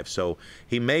 915. So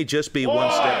he may just be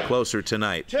one step closer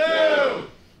tonight. 2,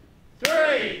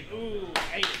 3. Ooh,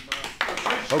 hate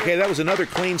it, bro. Okay, that was another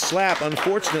clean slap.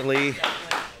 Unfortunately,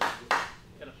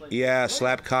 yeah,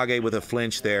 SlapKage with a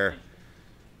flinch there.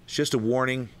 It's just a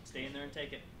warning. Stay in there and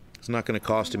take it. It's not going to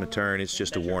cost him a turn. It's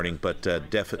just a warning, but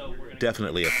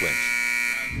definitely a flinch.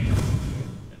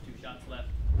 Got 2 shots left.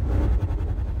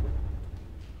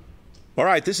 All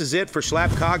right, this is it for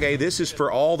SlapKage. This is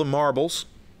for all the marbles.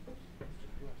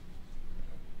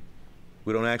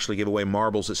 We don't actually give away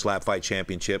marbles at SlapFIGHT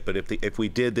Championship, but if we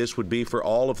did, this would be for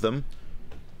all of them.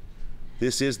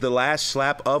 This is the last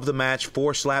slap of the match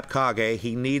for SlapKage.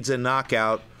 He needs a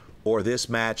knockout, or this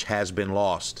match has been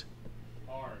lost.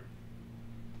 Hard.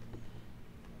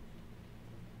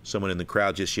 Someone in the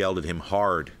crowd just yelled at him,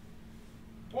 hard.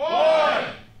 1,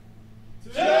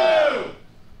 2,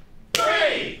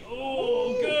 3.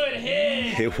 Oh, good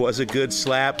hit. It was a good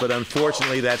slap, but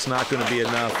unfortunately that's not going to be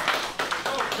enough.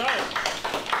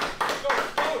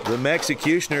 The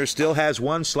Mexicutioner still has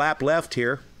 1 slap left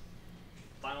here.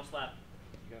 Final slap.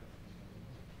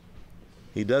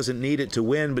 He doesn't need it to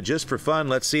win, but just for fun,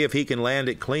 let's see if he can land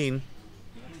it clean.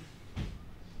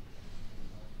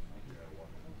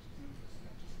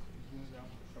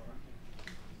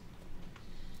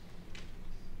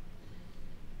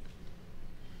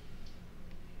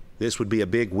 This would be a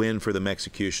big win for the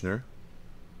Mexicutioner.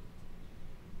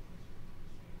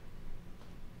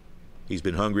 He's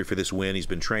been hungry for this win. He's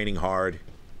been training hard.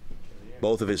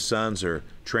 Both of his sons are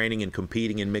training and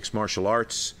competing in mixed martial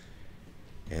arts,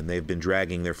 and they've been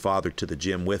dragging their father to the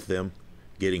gym with them,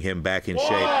 getting him back in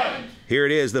shape. Here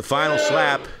it is, the final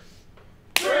slap.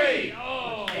 3.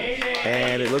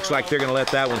 And it looks like they're going to let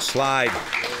that one slide.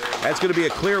 That's going to be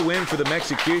a clear win for the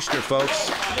Mexicutioner,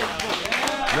 folks.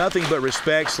 Nothing but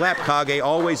respect. SlapKage,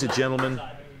 always a gentleman.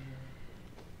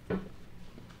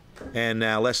 And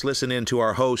now let's listen in to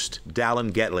our host,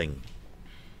 Dallin Getling.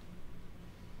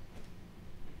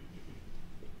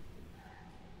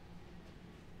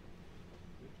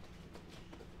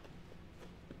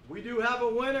 We do have a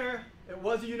winner. It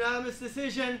was a unanimous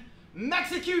decision.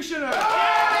 Mexicutioner!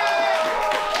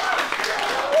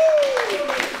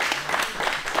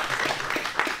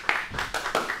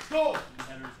 Go!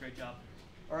 Great job.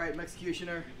 All right,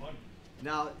 Mexicutioner.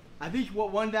 Now, I think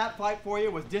what won that fight for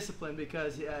you was discipline,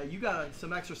 because you got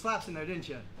some extra slaps in there, didn't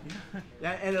you?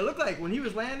 Yeah. And it looked like when he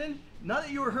was landing, not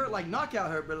that you were hurt like knockout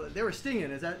hurt, but they were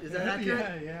stinging. Is that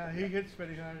accurate? Yeah, he hits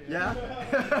pretty hard. Yeah.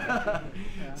 Yeah?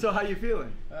 So how you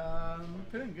feeling?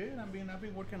 Feeling good. I've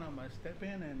been working on my step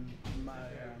in and my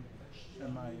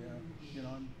you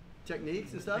know,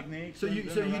 Techniques and stuff. Techniques. So you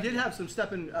did have some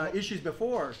stepping issues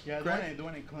before. Yeah, correct?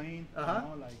 doing it clean. You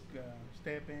know, like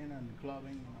stepping and clubbing.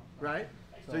 You know, Right.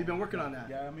 So you've been working on that.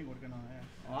 Yeah, I've been working on that.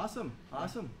 Awesome.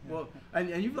 Awesome. Yeah. Well,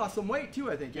 and you've lost some weight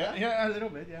too, I think. Yeah. Yeah, a little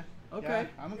bit. Yeah. Okay.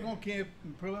 Yeah, I'm gonna keep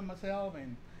improving myself,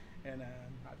 and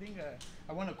I think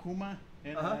I want a Kuma,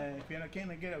 and if I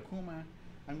can't get a Kuma,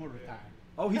 I'm gonna retire.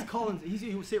 Oh, he's calling.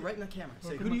 He will say it right in the camera.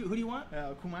 Say, who do you want?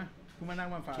 Kuma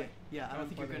 915. Okay. Yeah, I don't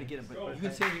think you're gonna get him, but you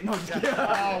can say no. Just kidding.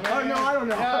 Oh, No, I don't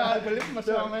know. Yeah, I believe in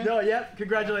myself, man. No, yeah.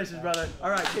 Congratulations, brother. All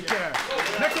right, take care.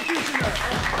 Mexicutioner.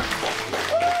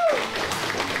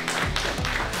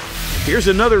 Here's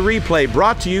another replay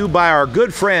brought to you by our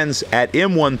good friends at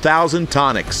M1000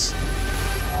 Tonics.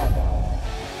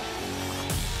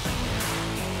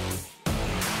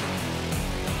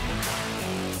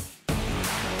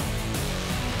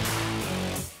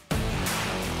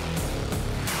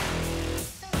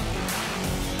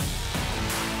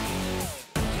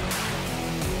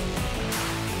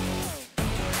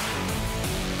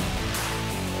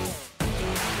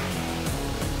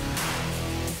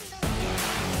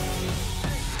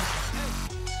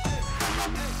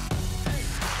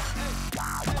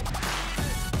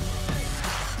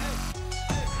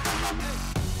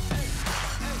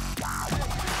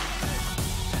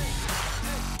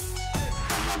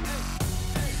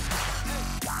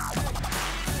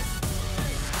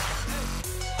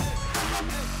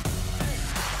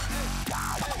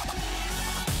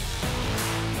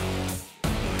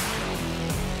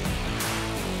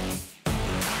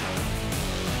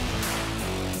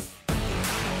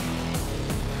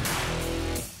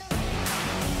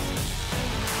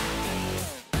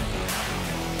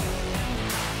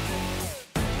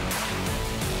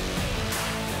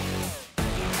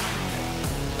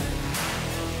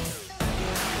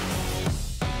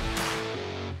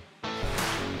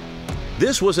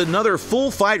 This was another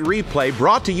full fight replay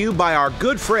brought to you by our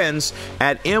good friends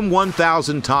at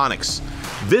M1000 Tonics.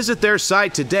 Visit their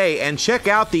site today and check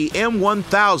out the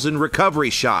M1000 recovery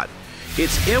shot.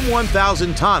 It's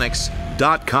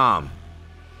M1000tonics.com.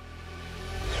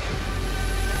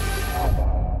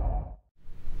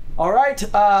 All right,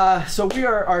 so we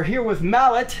are here with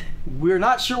Mallet. We're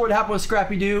not sure what happened with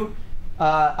Scrappy Doo.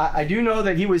 I do know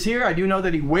that he was here. I do know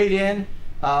that he weighed in.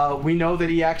 We know that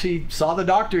he actually saw the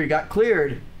doctor. He got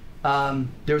cleared.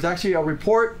 There was actually a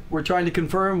report we're trying to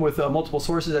confirm with multiple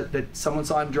sources that someone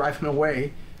saw him driving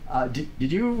away. Did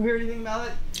you hear anything,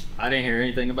 Mallet? I didn't hear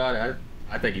anything about it.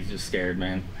 I think he's just scared,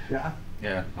 man. Yeah?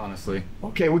 Yeah, honestly.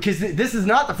 Okay, because this is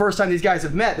not the first time these guys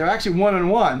have met. They're actually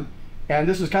one-on-one, and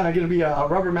this was kind of going to be a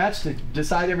rubber match to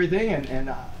decide everything. And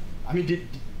I mean, did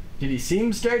he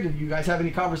seem scared? Did you guys have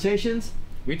any conversations?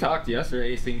 We talked yesterday.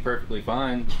 He seemed perfectly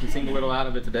fine. He seemed a little out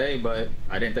of it today, but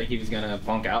I didn't think he was going to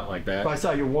punk out like that. I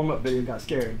saw your warm-up video and got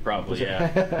scared. Probably,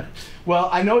 yeah. Well,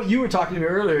 I know you were talking to me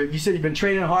earlier. You said you've been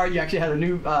training hard. You actually had a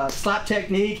new slap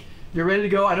technique. You're ready to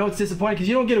go. I know it's disappointing because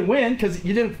you don't get a win because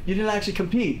you didn't actually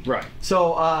compete. Right.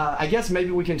 So I guess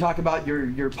maybe we can talk about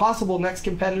your possible next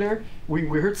competitor. We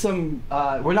heard some.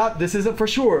 This isn't for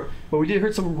sure, but we did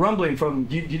hear some rumbling from.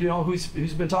 Do you know who's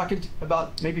been talking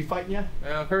about maybe fighting you?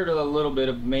 I've heard a little bit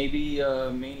of maybe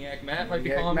Maniac Matt might be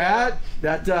calling Matt.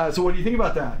 That. So what do you think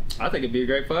about that? I think it'd be a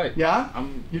great fight. Yeah.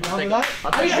 You down with that?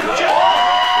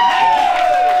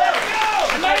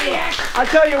 I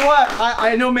tell you what,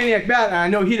 I know Maniac Matt, and I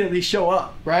know he'd at least show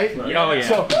up, right? Oh yeah.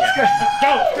 So,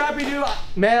 Scrappy Doo,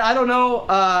 man, I don't know.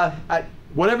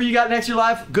 Whatever you got next in your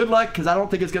life, good luck, because I don't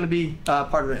think it's going to be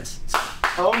part of this.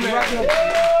 Oh man.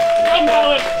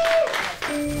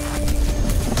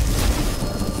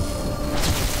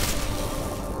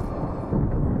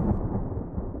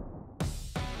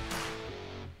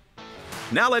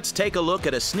 Now let's take a look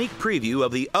at a sneak preview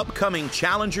of the upcoming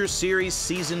Challenger Series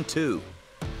Season 2.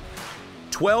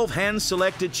 12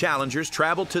 hand-selected challengers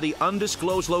travel to the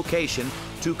undisclosed location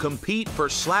to compete for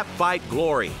slap fight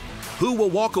glory. Who will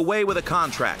walk away with a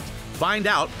contract? Find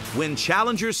out when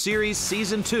Challenger Series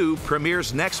Season 2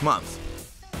 premieres next month.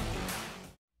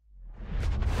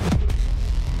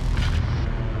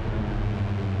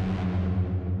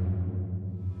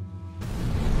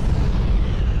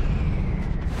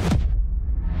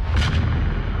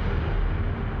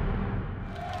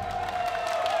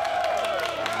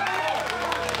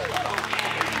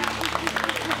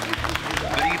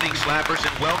 Slappers,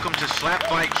 and welcome to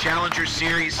SlapFIGHT Challenger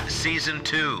Series Season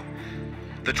 2.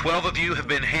 The 12 of you have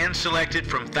been hand-selected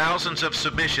from thousands of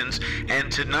submissions,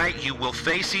 and tonight you will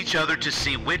face each other to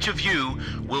see which of you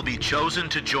will be chosen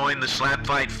to join the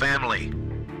SlapFIGHT family.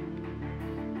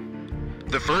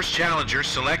 The first challenger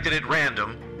selected at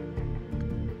random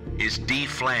is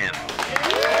D-Flan.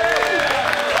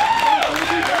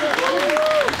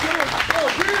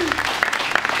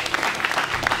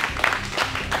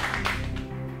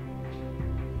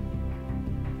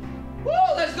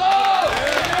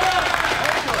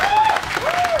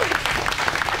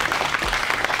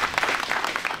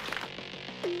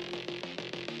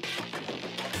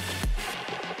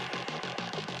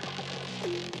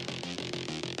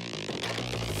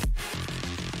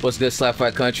 What's good,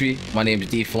 SlapFIGHT country? My name is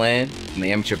D-Flan. I'm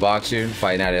an amateur boxer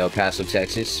fighting out of El Paso,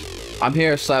 Texas. I'm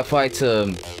here at SlapFIGHT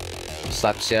to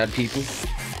slap the shit out of people.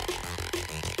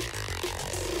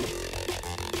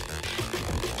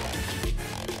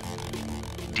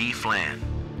 D-Flan,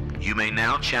 you may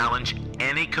now challenge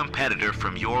any competitor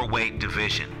from your weight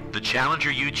division. The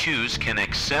challenger you choose can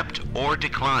accept or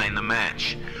decline the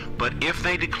match, but if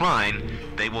they decline,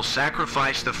 they will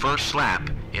sacrifice the first slap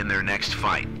in their next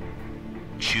fight.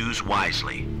 Choose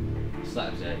wisely.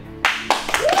 Slap Zaddy.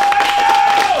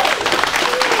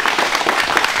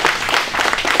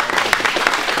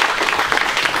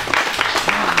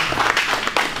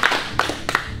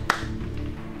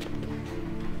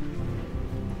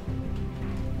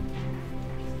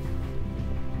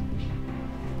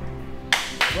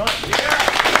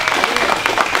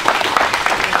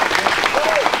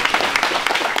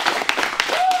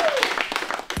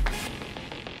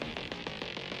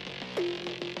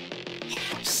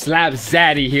 Slap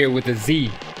Zaddy here with a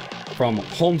Z from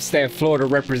Homestead, Florida,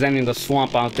 representing the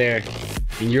swamp out there.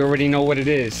 And you already know what it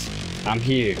is. I'm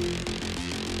here.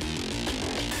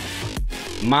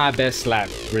 My best slap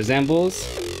resembles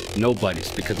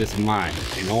nobody's because it's mine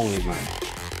and only mine.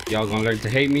 Y'all gonna learn to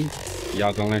hate me.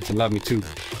 Y'all gonna learn to love me too.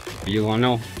 But you gonna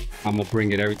know I'm gonna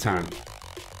bring it every time.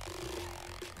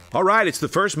 All right, it's the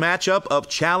first matchup of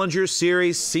Challenger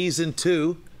Series Season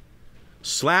 2.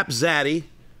 Slap Zaddy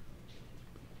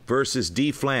versus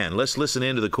D-Flan. Let's listen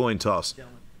into the coin toss.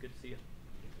 Gentlemen, good to see you.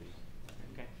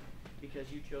 Okay,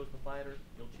 because you chose the fighter,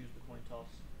 you'll choose the coin toss.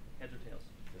 Heads or tails?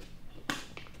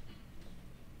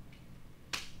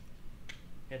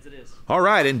 Heads it is. All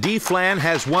right, and D-Flan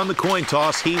has won the coin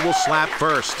toss. He will slap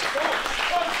first.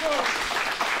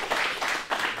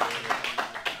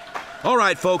 All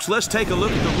right, folks, let's take a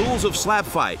look at the rules of slap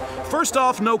fight. First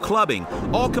off, no clubbing.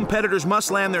 All competitors must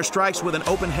land their strikes with an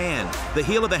open hand. The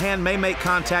heel of the hand may make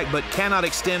contact but cannot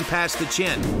extend past the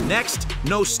chin. Next,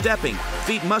 no stepping.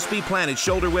 Feet must be planted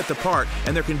shoulder width apart,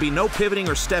 and there can be no pivoting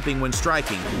or stepping when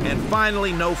striking. And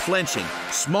finally, no flinching.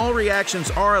 Small reactions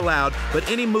are allowed, but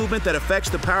any movement that affects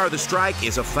the power of the strike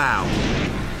is a foul.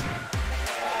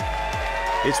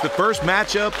 It's the first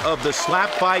matchup of the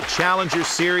SlapFIGHT Challenger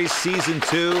Series Season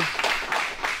 2.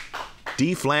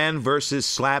 D-Flan versus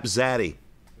Slap Zaddy. Here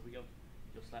we go.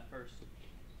 You'll slap first.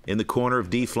 In the corner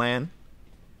of D-Flan,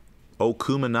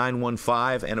 Okuma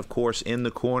 915, and of course in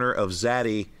the corner of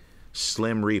Zaddy,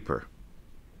 Slim Reaper.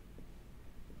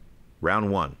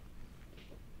 Round 1.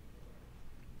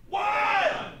 1,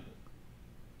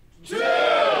 2, 3.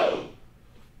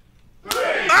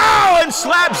 Oh, and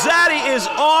Slap Zaddy is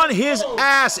on his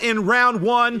ass in round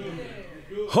 1.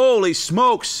 Holy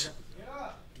smokes.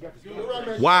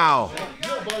 Wow.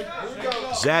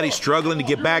 Zaddy struggling to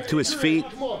get back to his feet.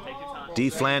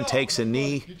 D-Flan takes a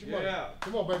knee.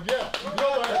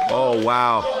 Oh,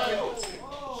 wow.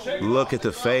 Look at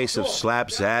the face of Slap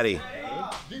Zaddy.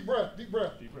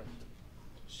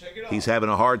 He's having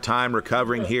a hard time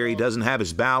recovering here. He doesn't have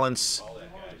his balance.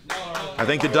 I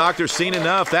think the doctor's seen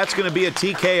enough. That's going to be a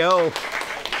TKO.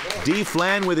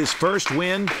 D-Flan with his first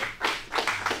win.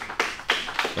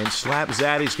 And Slap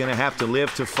Zaddy's going to have to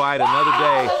live to fight another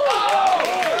day.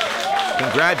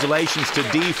 Congratulations to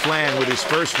D-Flan with his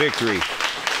first victory.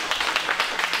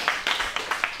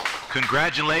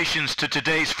 Congratulations to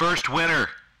today's first winner,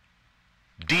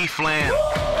 D-Flan.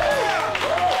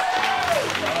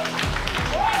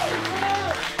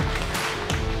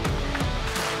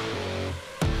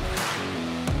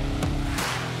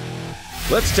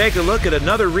 Let's take a look at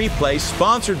another replay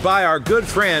sponsored by our good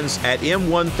friends at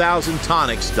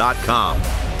M1000tonics.com.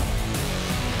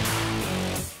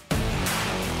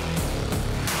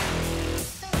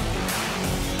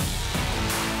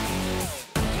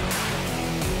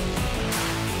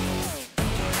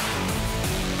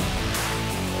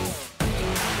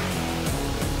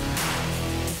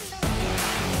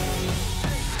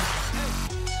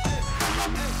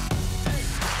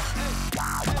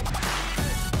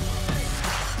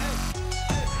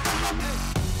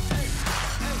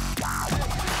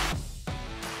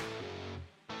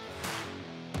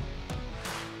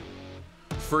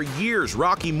 For years,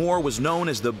 Rocky Moore was known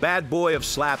as the bad boy of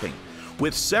slapping,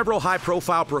 with several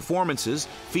high-profile performances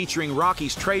featuring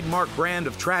Rocky's trademark brand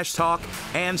of trash talk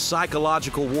and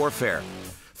psychological warfare.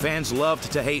 Fans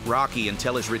loved to hate Rocky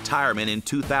until his retirement in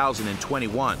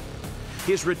 2021.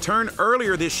 His return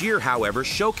earlier this year, however,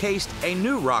 showcased a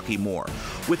new Rocky Moore,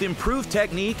 with improved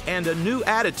technique and a new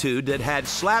attitude that had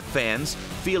slap fans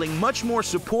feeling much more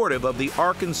supportive of the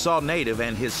Arkansas native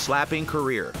and his slapping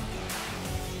career.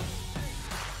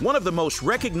 One of the most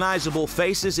recognizable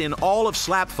faces in all of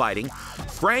slap fighting,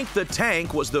 Frank the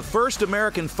Tank was the first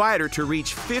American fighter to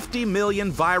reach 50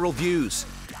 million viral views.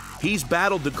 He's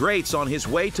battled the greats on his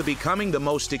way to becoming the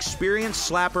most experienced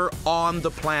slapper on the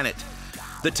planet.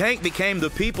 The Tank became the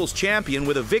people's champion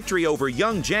with a victory over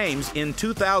Young James in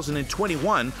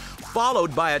 2021,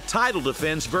 followed by a title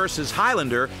defense versus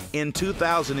Highlander in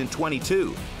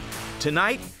 2022.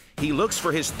 Tonight, he looks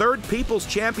for his third People's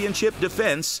Championship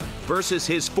defense versus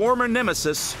his former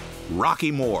nemesis,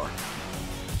 Rocky Moore.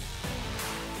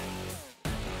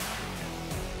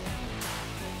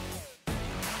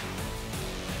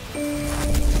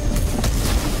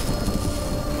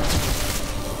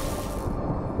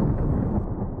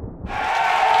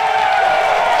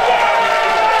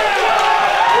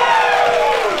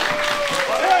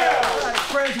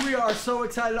 So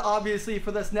excited, obviously,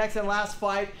 for this next and last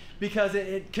fight because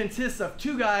it consists of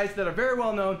two guys that are very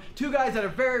well known, two guys that are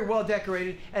very well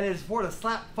decorated, and it is for the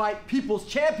SlapFIGHT People's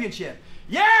Championship.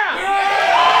 Yeah!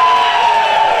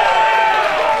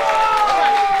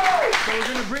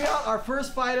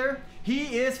 first fighter.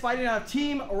 He is fighting out of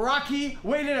Team Rocky,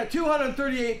 weighing in at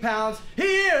 238 pounds. He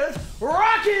is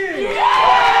Rocky!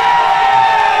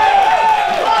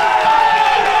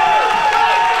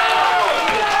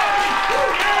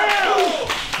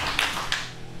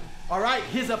 All right,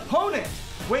 his opponent,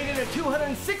 weighing in at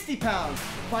 260 pounds,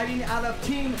 fighting out of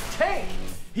Team Tank.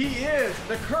 He is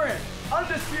the current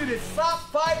undisputed Slap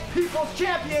Fight People's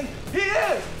Champion. He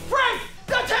is Frank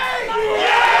the Tank!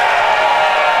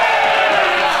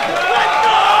 Let's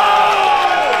go!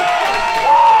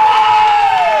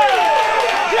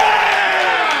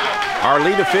 Our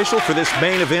lead official for this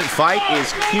main event fight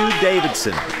is Q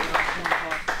Davidson.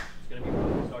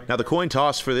 Now, the coin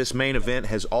toss for this main event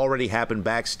has already happened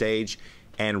backstage,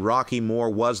 and Rocky Moore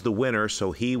was the winner,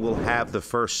 so he will have the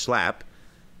first slap.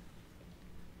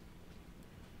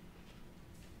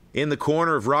 In the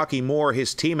corner of Rocky Moore,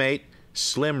 his teammate,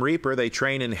 Slim Reaper. They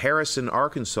train in Harrison,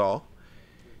 Arkansas.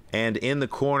 And in the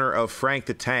corner of Frank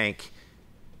the Tank,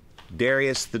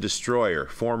 Darius the Destroyer,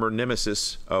 former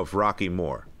nemesis of Rocky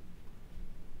Moore.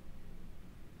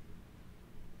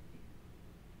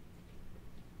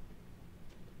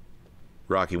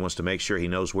 Rocky wants to make sure he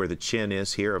knows where the chin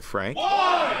is here of Frank.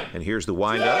 And here's the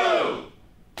wind-up.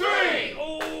 2, 3.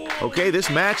 Okay, this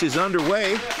match is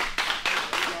underway.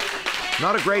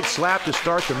 Not a great slap to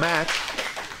start the match.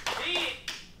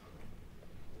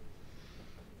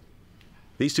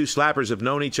 These two slappers have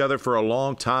known each other for a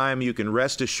long time. You can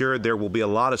rest assured there will be a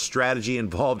lot of strategy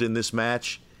involved in this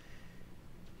match.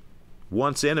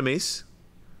 Once enemies,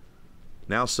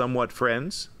 now somewhat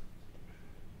friends,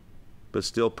 but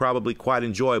still probably quite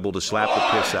enjoyable to slap the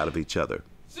piss out of each other.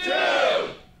 2,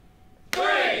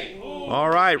 3. All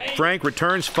right, Frank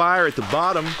returns fire at the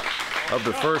bottom of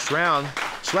the first round.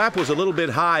 Slap was a little bit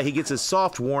high. He gets a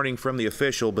soft warning from the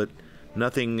official, but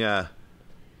nothing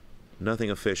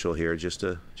nothing official here. Just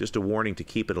a warning to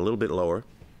keep it a little bit lower.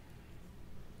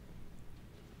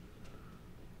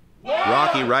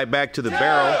 Rocky right back to the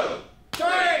barrel. 3.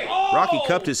 Rocky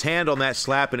cupped his hand on that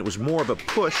slap, and it was more of a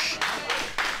push.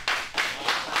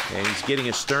 And he's getting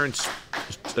a stern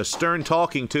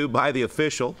talking to by the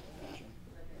official.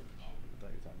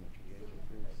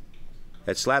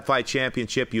 At Slap Fight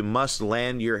Championship, you must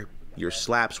land your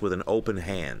slaps with an open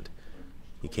hand.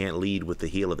 You can't lead with the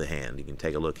heel of the hand. You can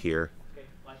take a look here,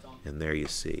 and there you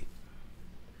see.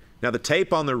 Now, the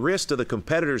tape on the wrist of the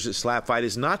competitors at Slap Fight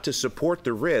is not to support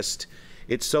the wrist.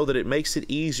 It's so that it makes it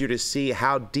easier to see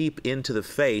how deep into the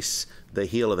face the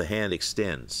heel of the hand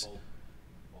extends.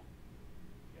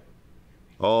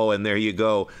 Oh, and there you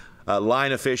go.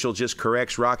 Line official just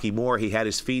corrects Rocky Moore. He had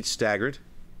his feet staggered.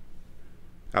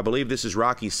 I believe this is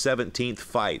Rocky's 17th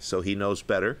fight, so he knows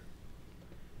better.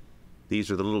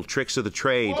 These are the little tricks of the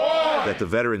trade that the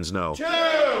veterans know. 2,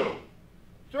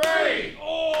 3.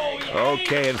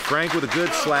 Okay, and Frank with a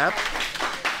good slap.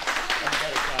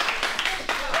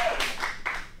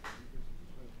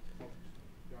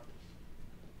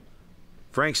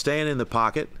 Frank staying in the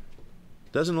pocket.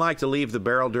 Doesn't like to leave the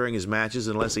barrel during his matches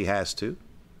unless he has to.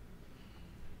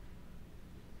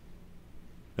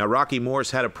 Now, Rocky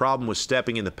Moore's had a problem with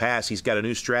stepping in the past. He's got a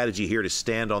new strategy here to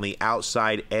stand on the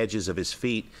outside edges of his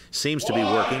feet. Seems to be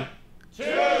working. 2,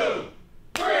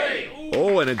 3.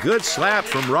 Oh, and a good slap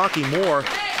from Rocky Moore.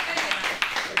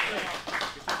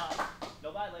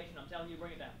 No violation. I'm telling you,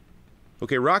 bring it down.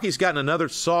 Okay, Rocky's gotten another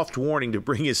soft warning to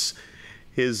bring his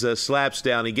slaps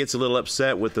down. He gets a little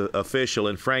upset with the official,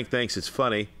 and Frank thinks it's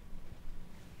funny.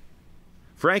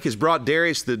 Frank has brought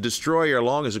Darius the Destroyer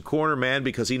along as a corner man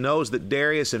because he knows that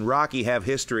Darius and Rocky have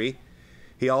history.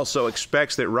 He also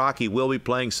expects that Rocky will be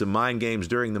playing some mind games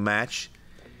during the match,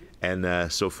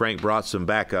 and so Frank brought some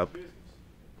backup,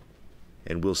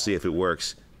 and we'll see if it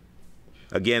works.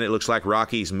 Again, it looks like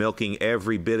Rocky's milking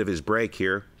every bit of his break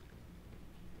here.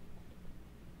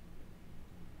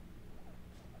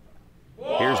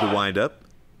 Here's the wind-up.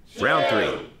 Round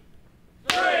 3.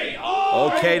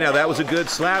 Okay, now that was a good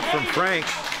slap from Frank.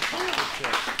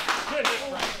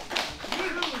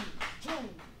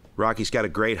 Rocky's got a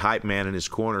great hype man in his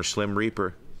corner, Slim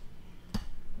Reaper.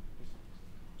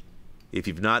 If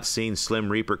you've not seen Slim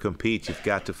Reaper compete, you've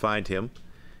got to find him.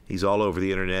 He's all over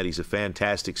the internet. He's a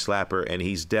fantastic slapper, and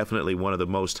he's definitely one of the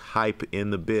most hype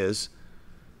in the biz.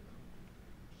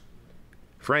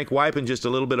 Frank wiping just a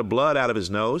little bit of blood out of his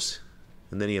nose,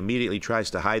 and then he immediately tries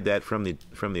to hide that from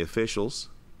the officials.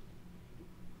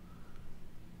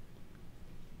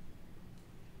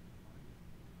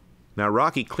 Now,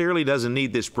 Rocky clearly doesn't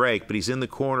need this break, but he's in the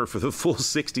corner for the full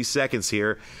 60 seconds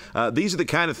here. These are the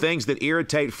kind of things that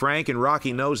irritate Frank, and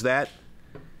Rocky knows that.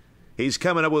 He's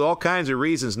coming up with all kinds of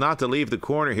reasons not to leave the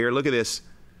corner here. Look at this.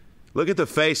 Look at the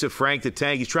face of Frank the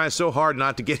Tank. He's trying so hard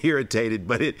not to get irritated,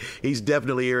 but he's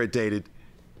definitely irritated.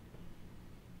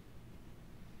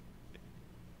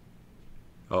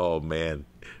 Oh, man.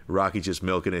 Rocky just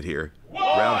milking it here.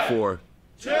 Round 4.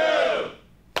 2, 3.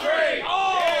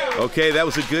 Oh! Okay, that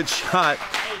was a good shot.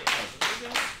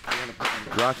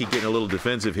 Rocky getting a little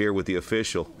defensive here with the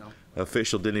official.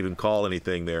 Official didn't even call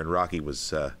anything there, and Rocky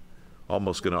was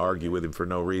almost going to argue with him for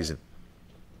no reason.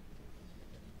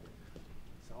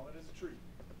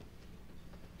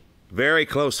 Very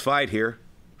close fight here.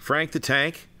 Frank the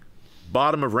Tank,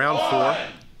 bottom of round 4. 1,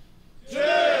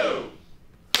 2,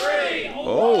 3.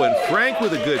 Oh, and Frank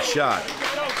with a good shot.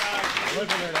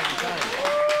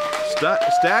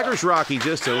 Staggers Rocky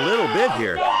just a little bit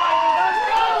here. Now,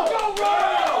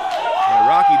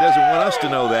 Rocky doesn't want us to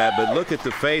know that, but look at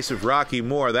the face of Rocky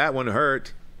Moore. That one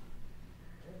hurt.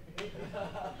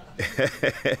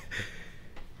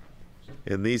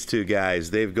 And these two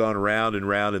guys, they've gone round and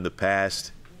round in the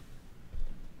past.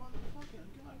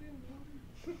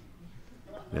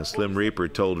 Now, Slim Reaper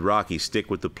told Rocky, stick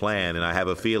with the plan, and I have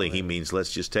a feeling he means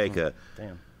let's just take a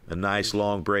nice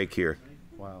long break here.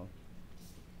 Wow.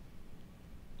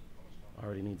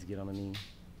 Already needs to get on the knee.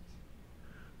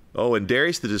 Oh, and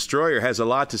Darius the Destroyer has a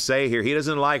lot to say here. He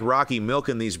doesn't like Rocky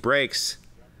milking these breaks.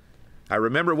 I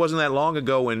remember it wasn't that long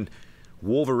ago when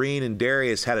Wolverine and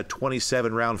Darius had a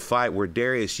 27-round fight where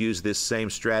Darius used this same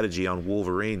strategy on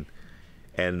Wolverine.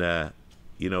 And,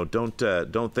 you know,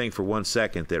 don't think for 1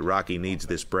 second that Rocky needs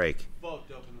this break.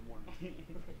 15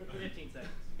 seconds.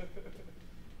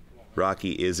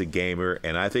 Rocky is a gamer,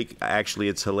 and I think actually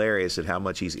it's hilarious at how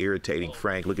much he's irritating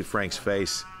Frank. Look at Frank's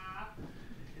face.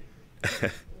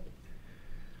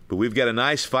 But we've got a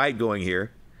nice fight going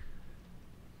here.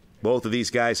 Both of these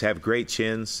guys have great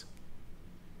chins.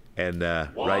 And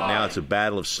right now it's a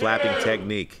battle of slapping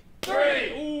technique.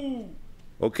 3.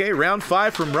 Okay, round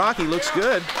 5 from Rocky looks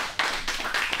good.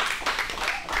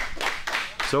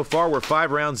 So far we're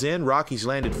 5 rounds in. Rocky's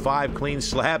landed 5 clean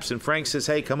slaps, and Frank says,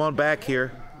 hey, come on back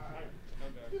here.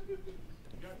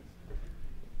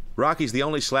 Rocky's the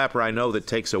only slapper I know that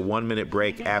takes a 1-minute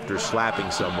break after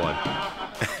slapping someone.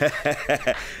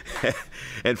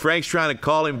 And Frank's trying to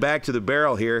call him back to the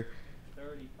barrel here.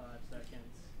 35 seconds.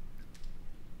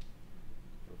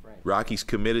 Rocky's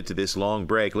committed to this long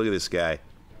break. Look at this guy.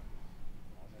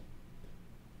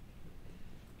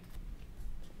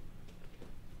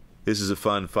 This is a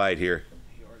fun fight here.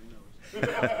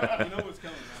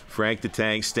 Frank the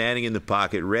Tank standing in the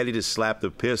pocket, ready to slap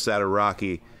the piss out of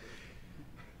Rocky.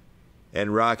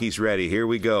 And Rocky's ready. Here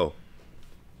we go.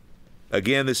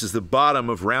 Again, this is the bottom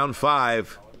of round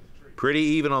 5. Pretty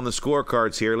even on the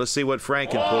scorecards here. Let's see what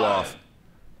Frank can pull off.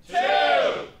 2,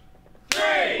 3.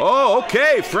 Oh,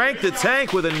 okay. Frank the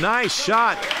Tank with a nice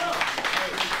shot.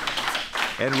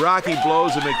 And Rocky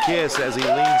blows him a kiss as he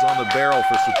leans on the barrel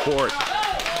for support.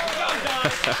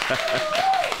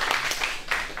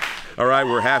 All right,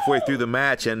 we're halfway through the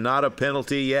match and not a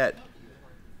penalty yet.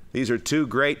 These are 2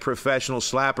 great professional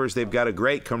slappers. They've got a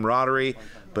great camaraderie,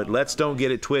 but let's don't get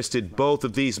it twisted. Both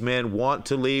of these men want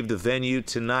to leave the venue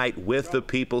tonight with the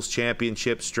People's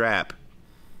Championship strap.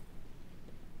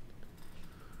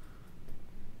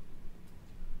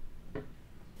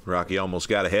 Rocky almost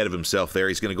got ahead of himself there.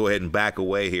 He's going to go ahead and back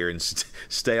away here and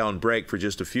stay on break for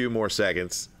just a few more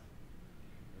seconds.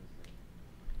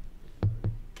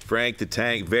 Frank the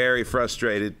Tank very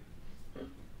frustrated.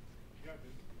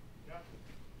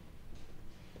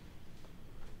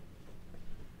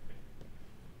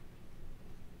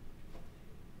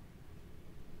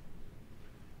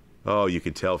 Oh, you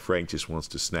can tell Frank just wants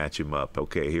to snatch him up.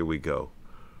 Okay, here we go.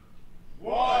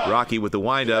 1, Rocky with the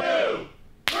windup. 2,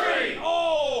 3.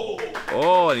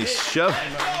 Oh, and he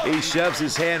shoves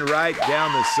his hand right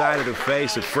down the side of the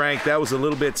face of Frank. That was a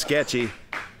little bit sketchy.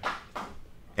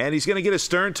 And he's going to get a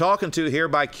stern talking to here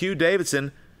by Q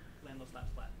Davidson. Land those slaps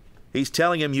flat. He's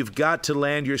telling him you've got to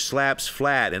land your slaps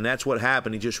flat, and that's what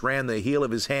happened. He just ran the heel of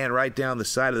his hand right down the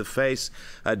side of the face.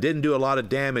 Didn't do a lot of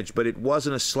damage, but it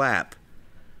wasn't a slap.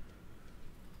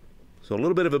 So a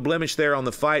little bit of a blemish there on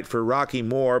the fight for Rocky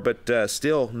Moore, but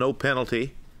still no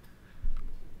penalty.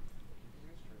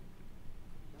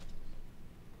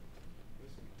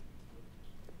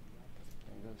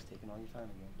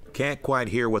 Can't quite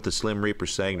hear what the Slim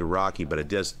Reaper's saying to Rocky, but it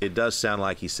does sound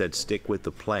like he said stick with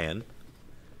the plan.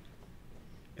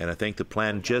 And I think the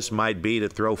plan just might be to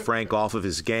throw Frank off of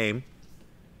his game.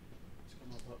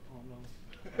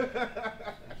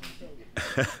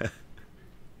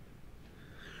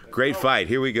 Great fight.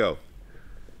 Here we go.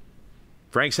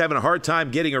 Frank's having a hard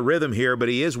time getting a rhythm here, but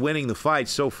he is winning the fight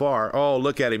so far. Oh,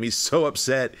 look at him. He's so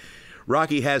upset.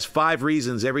 Rocky has 5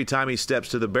 reasons every time he steps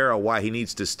to the barrel why he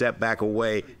needs to step back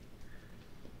away.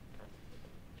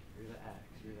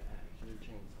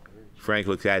 Frank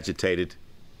looks agitated.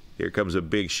 Here comes a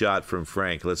big shot from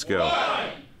Frank. Let's go. 1,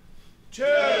 2,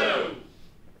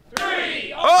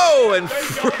 3. Oh, and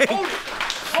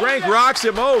Frank rocks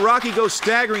him. Oh, Rocky goes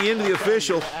staggering into the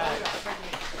official.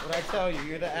 What I tell you,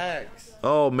 you're the axe.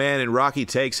 Oh, man, and Rocky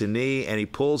takes a knee, and he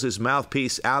pulls his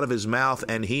mouthpiece out of his mouth,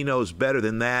 and he knows better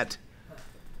than that.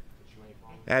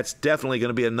 That's definitely going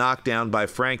to be a knockdown by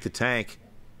Frank the Tank,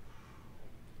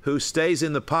 who stays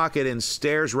in the pocket and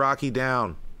stares Rocky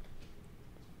down.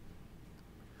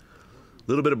 A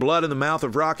little bit of blood in the mouth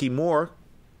of Rocky Moore.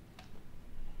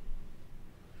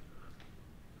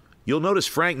 You'll notice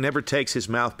Frank never takes his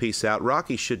mouthpiece out.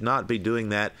 Rocky should not be doing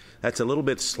that. That's a little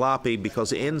bit sloppy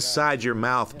because inside your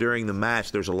mouth during the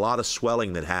match there's a lot of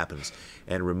swelling that happens.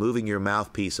 And removing your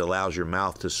mouthpiece allows your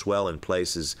mouth to swell in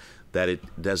places that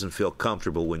it doesn't feel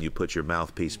comfortable when you put your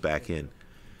mouthpiece back in.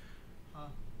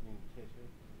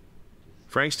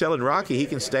 Frank's telling Rocky he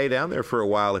can stay down there for a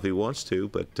while if he wants to,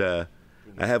 but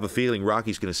I have a feeling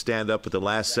Rocky's going to stand up at the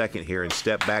last second here and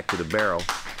step back to the barrel.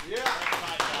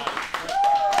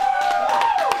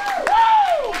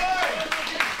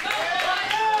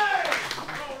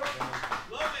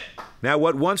 Now,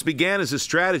 what once began as a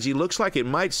strategy looks like it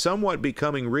might somewhat be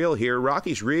coming real here.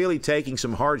 Rocky's really taking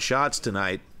some hard shots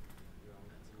tonight.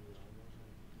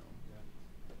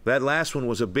 That last one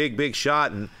was a big, big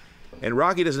shot, and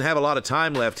Rocky doesn't have a lot of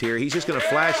time left here. He's just going to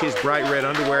flash his bright red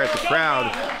underwear at the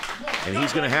crowd, and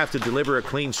he's going to have to deliver a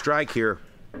clean strike here.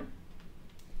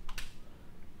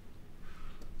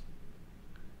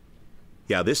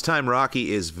 Yeah, this time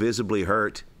Rocky is visibly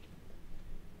hurt.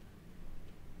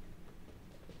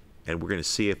 And we're going to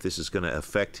see if this is going to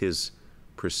affect his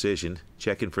precision.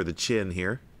 Checking for the chin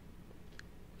here.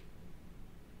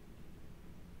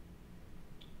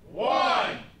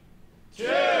 1,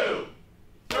 2,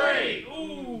 3.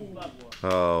 Ooh.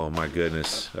 Oh, my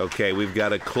goodness. Okay, we've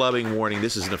got a clubbing warning.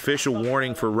 This is an official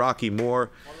warning for Rocky Moore.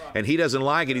 And he doesn't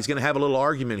like it. He's going to have a little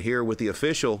argument here with the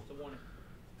official.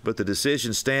 But the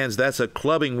decision stands. That's a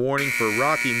clubbing warning for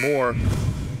Rocky Moore.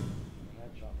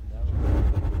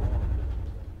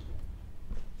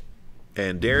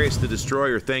 And Darius the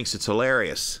Destroyer thinks it's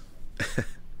hilarious.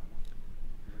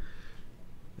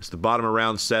 It's the bottom of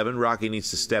round 7. Rocky needs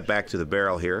to step back to the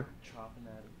barrel here.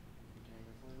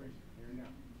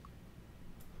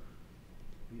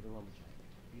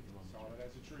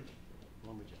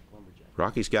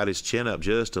 Rocky's got his chin up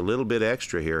just a little bit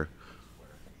extra here.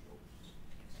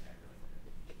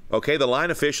 Okay, the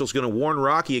line official's going to warn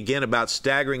Rocky again about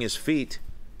staggering his feet.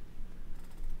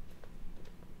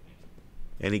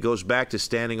 And he goes back to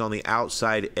standing on the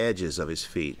outside edges of his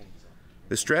feet.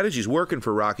 The strategy's working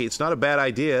for Rocky. It's not a bad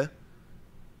idea.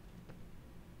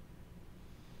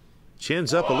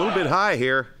 Chin's up a little bit high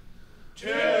here.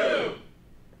 2,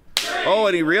 3. Oh,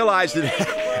 and he realized it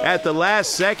at the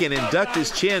last second and ducked his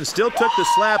chin. Still took the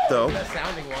slap, though.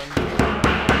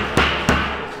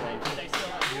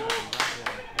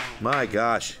 My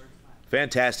gosh.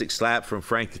 Fantastic slap from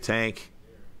Frank the Tank.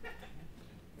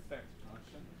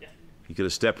 He could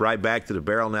have stepped right back to the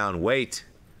barrel now and wait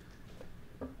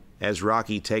as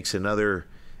Rocky takes another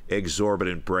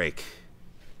exorbitant break.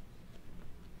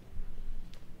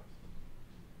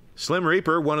 Slim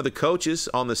Reaper, one of the coaches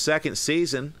on the 2nd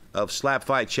season of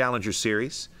SlapFIGHT Challenger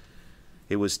Series.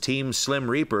 It was Team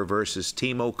Slim Reaper versus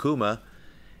Team Okuma,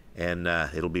 and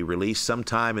it'll be released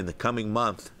sometime in the coming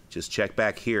month. Just check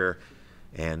back here,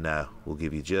 and we'll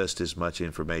give you just as much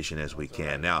information as we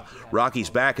can. Now, Rocky's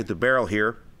back at the barrel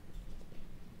here.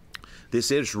 This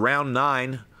is round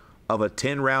 9 of a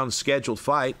 10-round scheduled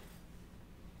fight.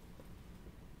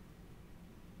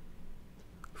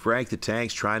 Frank the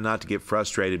Tank's trying not to get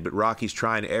frustrated, but Rocky's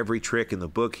trying every trick in the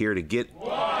book here to get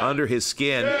under his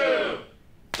skin. 2,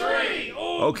 3.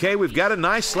 Ooh. Okay, we've got a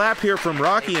nice slap here from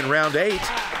Rocky in round 8.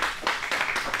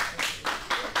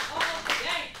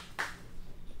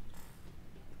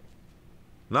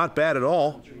 Not bad at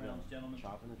all.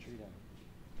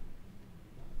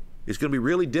 It's going to be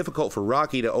really difficult for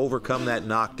Rocky to overcome that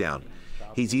knockdown.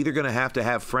 He's either going to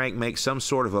have Frank make some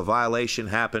sort of a violation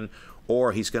happen,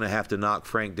 or he's going to have to knock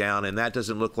Frank down, and that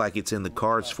doesn't look like it's in the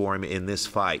cards for him in this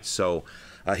fight. So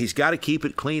he's got to keep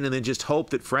it clean and then just hope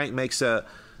that Frank makes a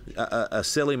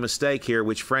silly mistake here,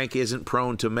 which Frank isn't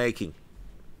prone to making.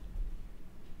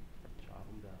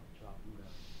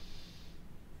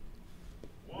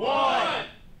 One,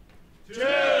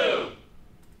 2,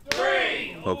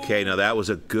 3. Okay, now that was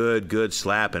a good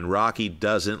slap, and Rocky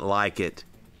doesn't like it.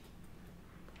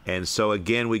 And so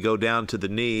again, we go down to the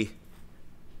knee.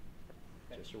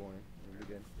 Just your warning. It'll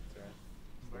be good. It's alright.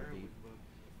 It's deep.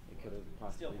 It could have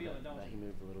possibly that he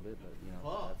moved a little bit, but you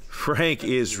know. Frank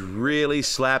is really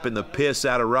slapping the piss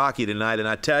out of Rocky tonight, and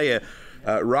I tell you,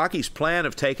 Rocky's plan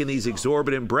of taking these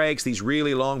exorbitant breaks, these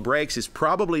really long breaks, is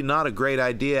probably not a great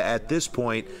idea at this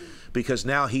point, because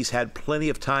now he's had plenty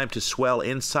of time to swell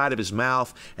inside of his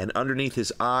mouth and underneath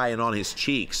his eye and on his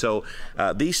cheek. So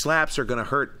these slaps are going to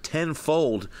hurt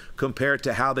tenfold compared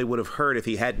to how they would have hurt if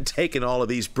he hadn't taken all of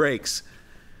these breaks.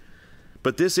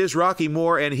 But this is Rocky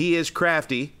Moore, and he is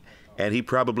crafty, and he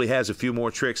probably has a few more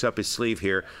tricks up his sleeve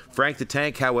here. Frank the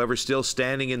Tank, however, still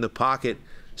standing in the pocket,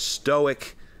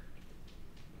 stoic.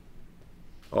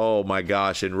 Oh my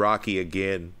gosh, and Rocky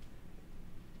again.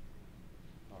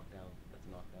 Knockdown. That's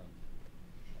a knockdown.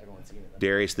 Everyone's seen it.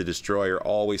 Darius the Destroyer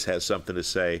always has something to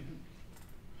say.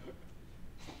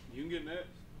 You can get next.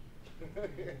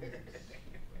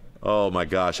 Oh my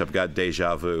gosh, I've got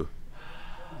deja vu.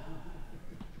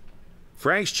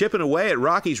 Frank's chipping away at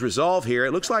Rocky's resolve here.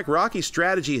 It looks like Rocky's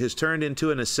strategy has turned into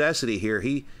a necessity here.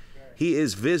 He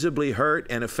is visibly hurt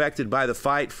and affected by the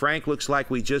fight. Frank looks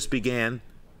like we just began.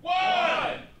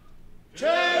 1, 2,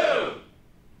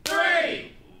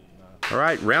 3. All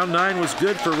right, round 9 was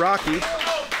good for Rocky.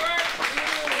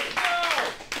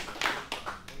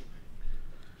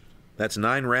 That's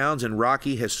 9 rounds, and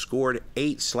Rocky has scored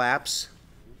 8 slaps.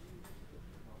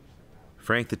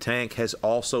 Frank the Tank has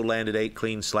also landed 8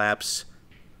 clean slaps,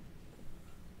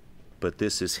 but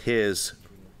this is his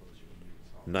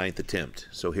 9th attempt.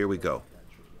 So here we go.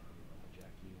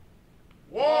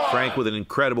 Frank with an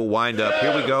incredible windup.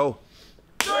 Here we go.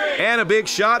 And a big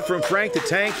shot from Frank the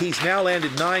Tank. He's now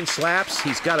landed 9 slaps.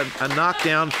 He's got a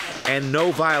knockdown and no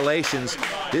violations.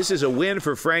 This is a win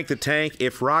for Frank the Tank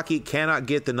if Rocky cannot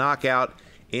get the knockout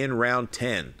in round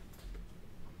 10.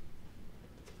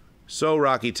 So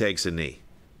Rocky takes a knee.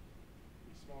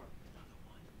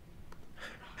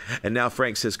 And now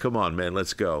Frank says, come on, man,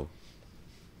 let's go.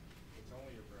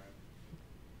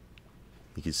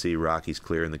 You can see Rocky's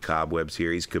clearing the cobwebs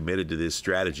here. He's committed to this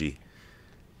strategy.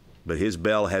 But his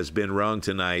bell has been rung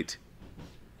tonight.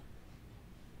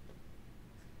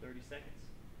 30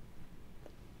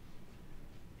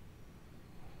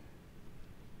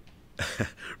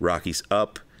 seconds. Rocky's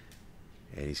up,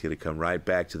 and he's going to come right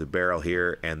back to the barrel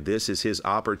here, and this is his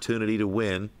opportunity to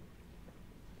win.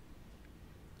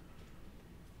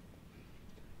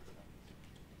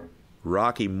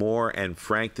 Rocky Moore and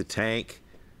Frank the Tank,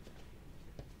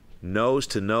 nose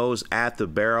to nose at the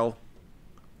barrel.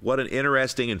 What an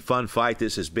interesting and fun fight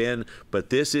this has been, but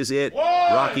this is it.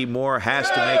 1, Rocky Moore has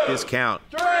 2, to make this count.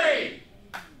 3.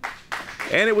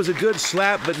 And it was a good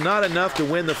slap, but not enough to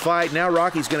win the fight. Now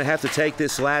Rocky's going to have to take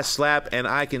this last slap, and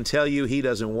I can tell you he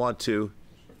doesn't want to.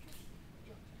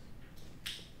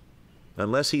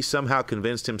 Unless he somehow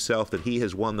convinced himself that he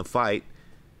has won the fight.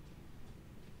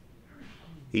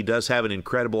 He does have an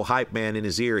incredible hype man in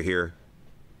his ear here.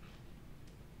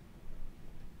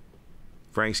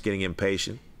 Frank's getting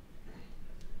impatient.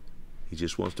 He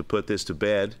just wants to put this to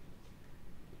bed.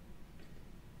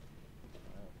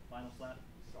 Final slap.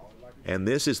 And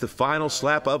this is the final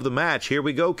slap of the match. Here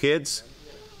we go, kids.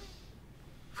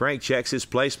 Frank checks his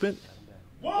placement.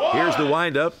 1, Here's the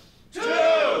windup. 2,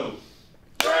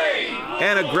 3.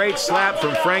 And a great slap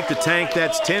from Frank the Tank.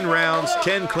 That's 10 rounds,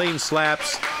 10 clean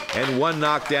slaps, and 1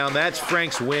 knockdown. That's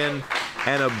Frank's win.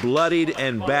 And a bloodied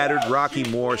and battered Rocky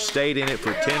Moore stayed in it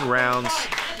for 10 rounds.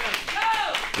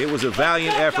 It was a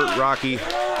valiant effort, Rocky,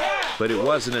 but it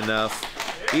wasn't enough.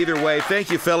 Either way,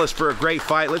 thank you, fellas, for a great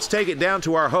fight. Let's take it down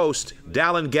to our host,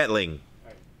 Dallin Getling.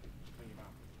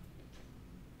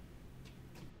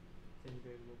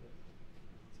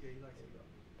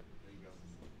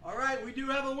 All right, we do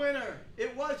have a winner.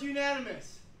 It was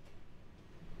unanimous.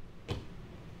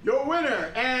 Your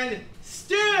winner, and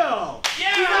still.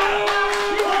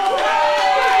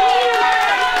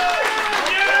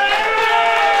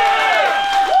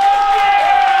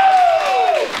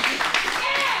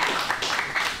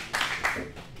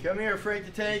 Come here, Frank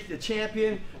the Tank, the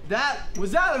champion.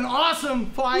 Was that an awesome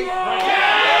fight? And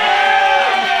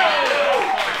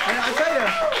I tell you,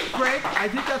 Frank, I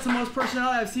think that's the most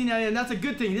personality I've seen, and that's a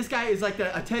good thing. This guy is like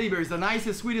a teddy bear. He's the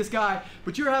nicest, sweetest guy,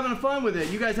 but you're having fun with it.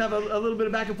 You guys have a little bit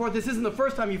of back and forth. This isn't the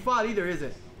first time you fought either, is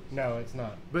it? No, it's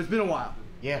not. But it's been a while.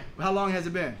 Yeah. How long has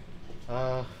it been?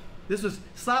 This was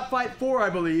Slap Fight 4, I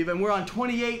believe, and we're on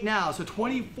 28 now, so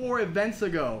 24 events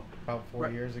ago. About 4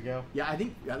 years ago. Yeah, I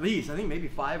think at least. I think maybe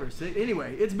 5 or 6.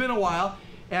 Anyway, it's been a while,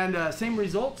 and same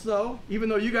results though. Even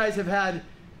though you guys have had,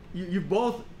 you've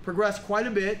both progressed quite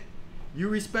a bit. You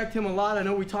respect him a lot. I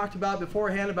know we talked about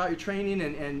beforehand about your training,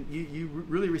 and you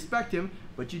really respect him,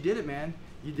 but you did it, man.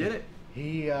 You did it.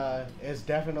 He is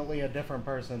definitely a different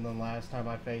person than last time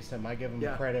I faced him. I give him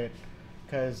credit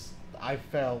because I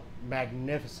felt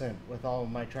magnificent with all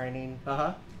of my training.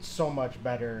 So much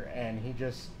better, and he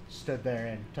just stood there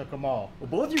and took them all. Well,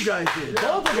 both you guys did.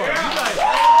 Both of them. You guys.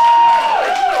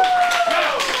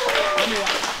 I mean,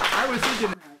 I was thinking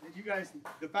that you guys,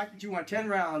 the fact that you went 10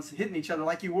 rounds hitting each other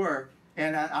like you were,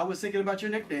 and I was thinking about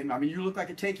your nickname. I mean, you look like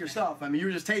a tank yourself. I mean, you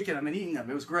were just taking them and eating them.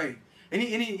 It was great.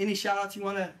 Any shout outs you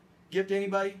want to give to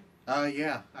anybody?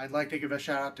 Yeah, I'd like to give a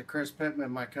shout out to Chris Pittman,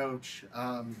 my coach.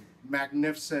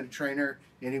 Magnificent trainer.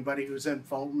 Anybody who's in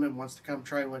Fulton and wants to come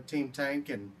train with Team Tank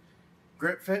and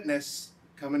Grip Fitness,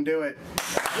 come and do it.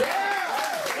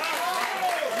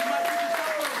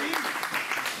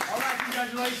 All right,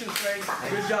 congratulations, Grace.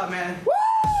 Good job, man.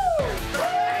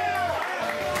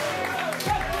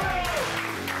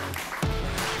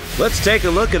 Let's take a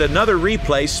look at another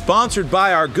replay sponsored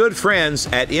by our good friends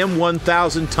at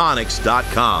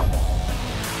M1000tonics.com.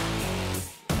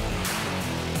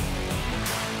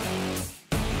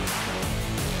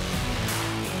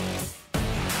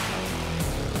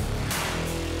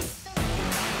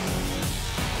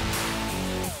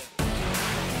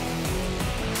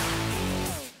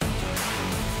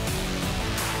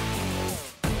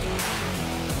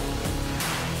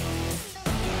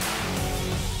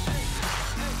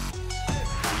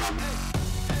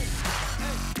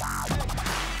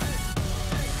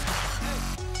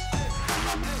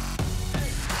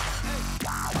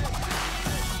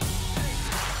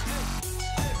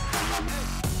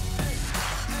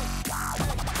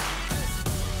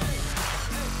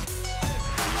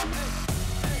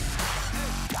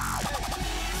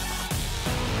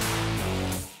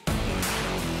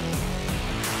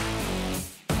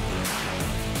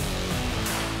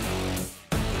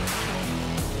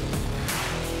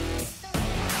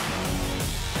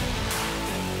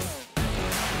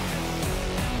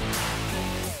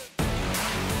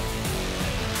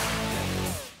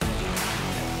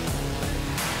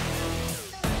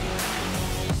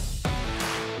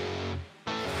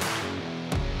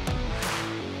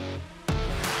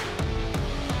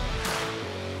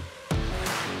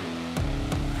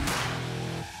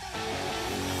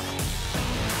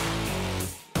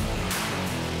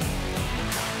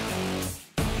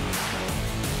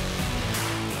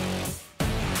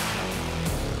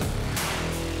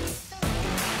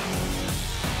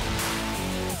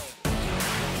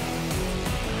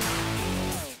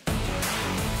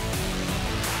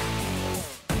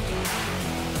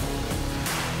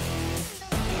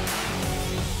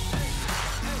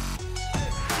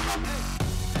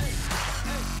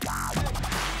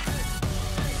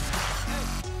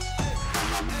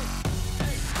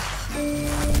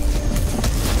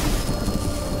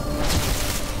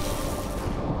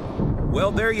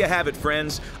 Well, there you have it,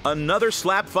 friends. Another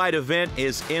slap fight event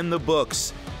is in the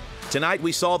books. Tonight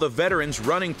we saw the veterans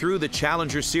running through the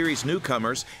Challenger Series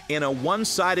newcomers in a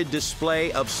one-sided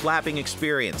display of slapping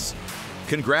experience.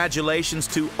 Congratulations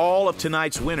to all of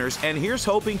tonight's winners, and here's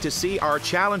hoping to see our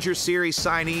Challenger Series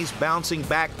signees bouncing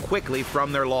back quickly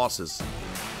from their losses.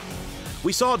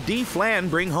 We saw D-Flan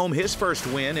bring home his first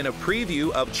win in a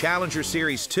preview of Challenger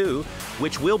Series 2,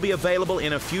 which will be available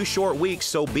in a few short weeks,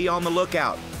 so be on the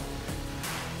lookout.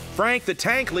 Frank the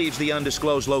Tank leaves the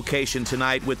undisclosed location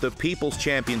tonight with the People's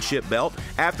Championship belt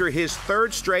after his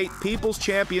third straight People's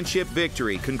Championship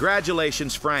victory.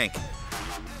 Congratulations, Frank.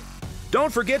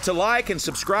 Don't forget to like and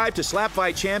subscribe to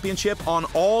SlapFIGHT Championship on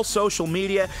all social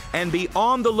media and be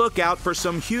on the lookout for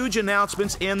some huge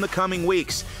announcements in the coming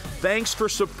weeks. Thanks for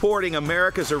supporting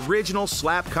America's original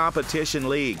slap competition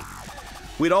league.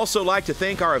 We'd also like to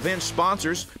thank our event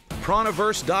sponsors,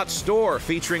 Praniverse.store,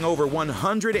 featuring over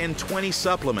 120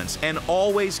 supplements and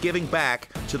always giving back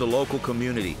to the local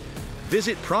community.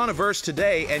 Visit Praniverse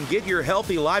today and get your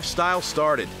healthy lifestyle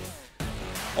started.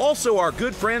 Also, our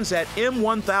good friends at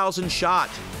M1000 Shot,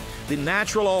 the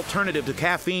natural alternative to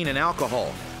caffeine and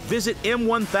alcohol. Visit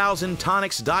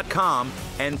M1000tonics.com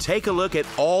and take a look at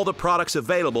all the products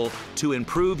available to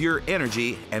improve your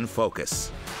energy and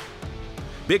focus.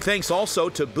 Big thanks also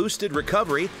to Boosted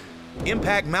Recovery,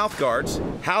 Impact Mouthguards,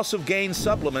 House of Gain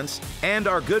Supplements, and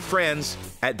our good friends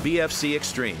at BFC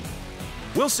Extreme.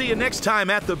 We'll see you next time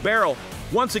at the barrel.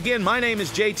 Once again, my name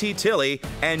is JT Tilley,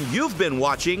 and you've been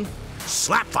watching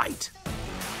Slap Fight.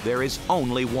 There is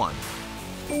only one.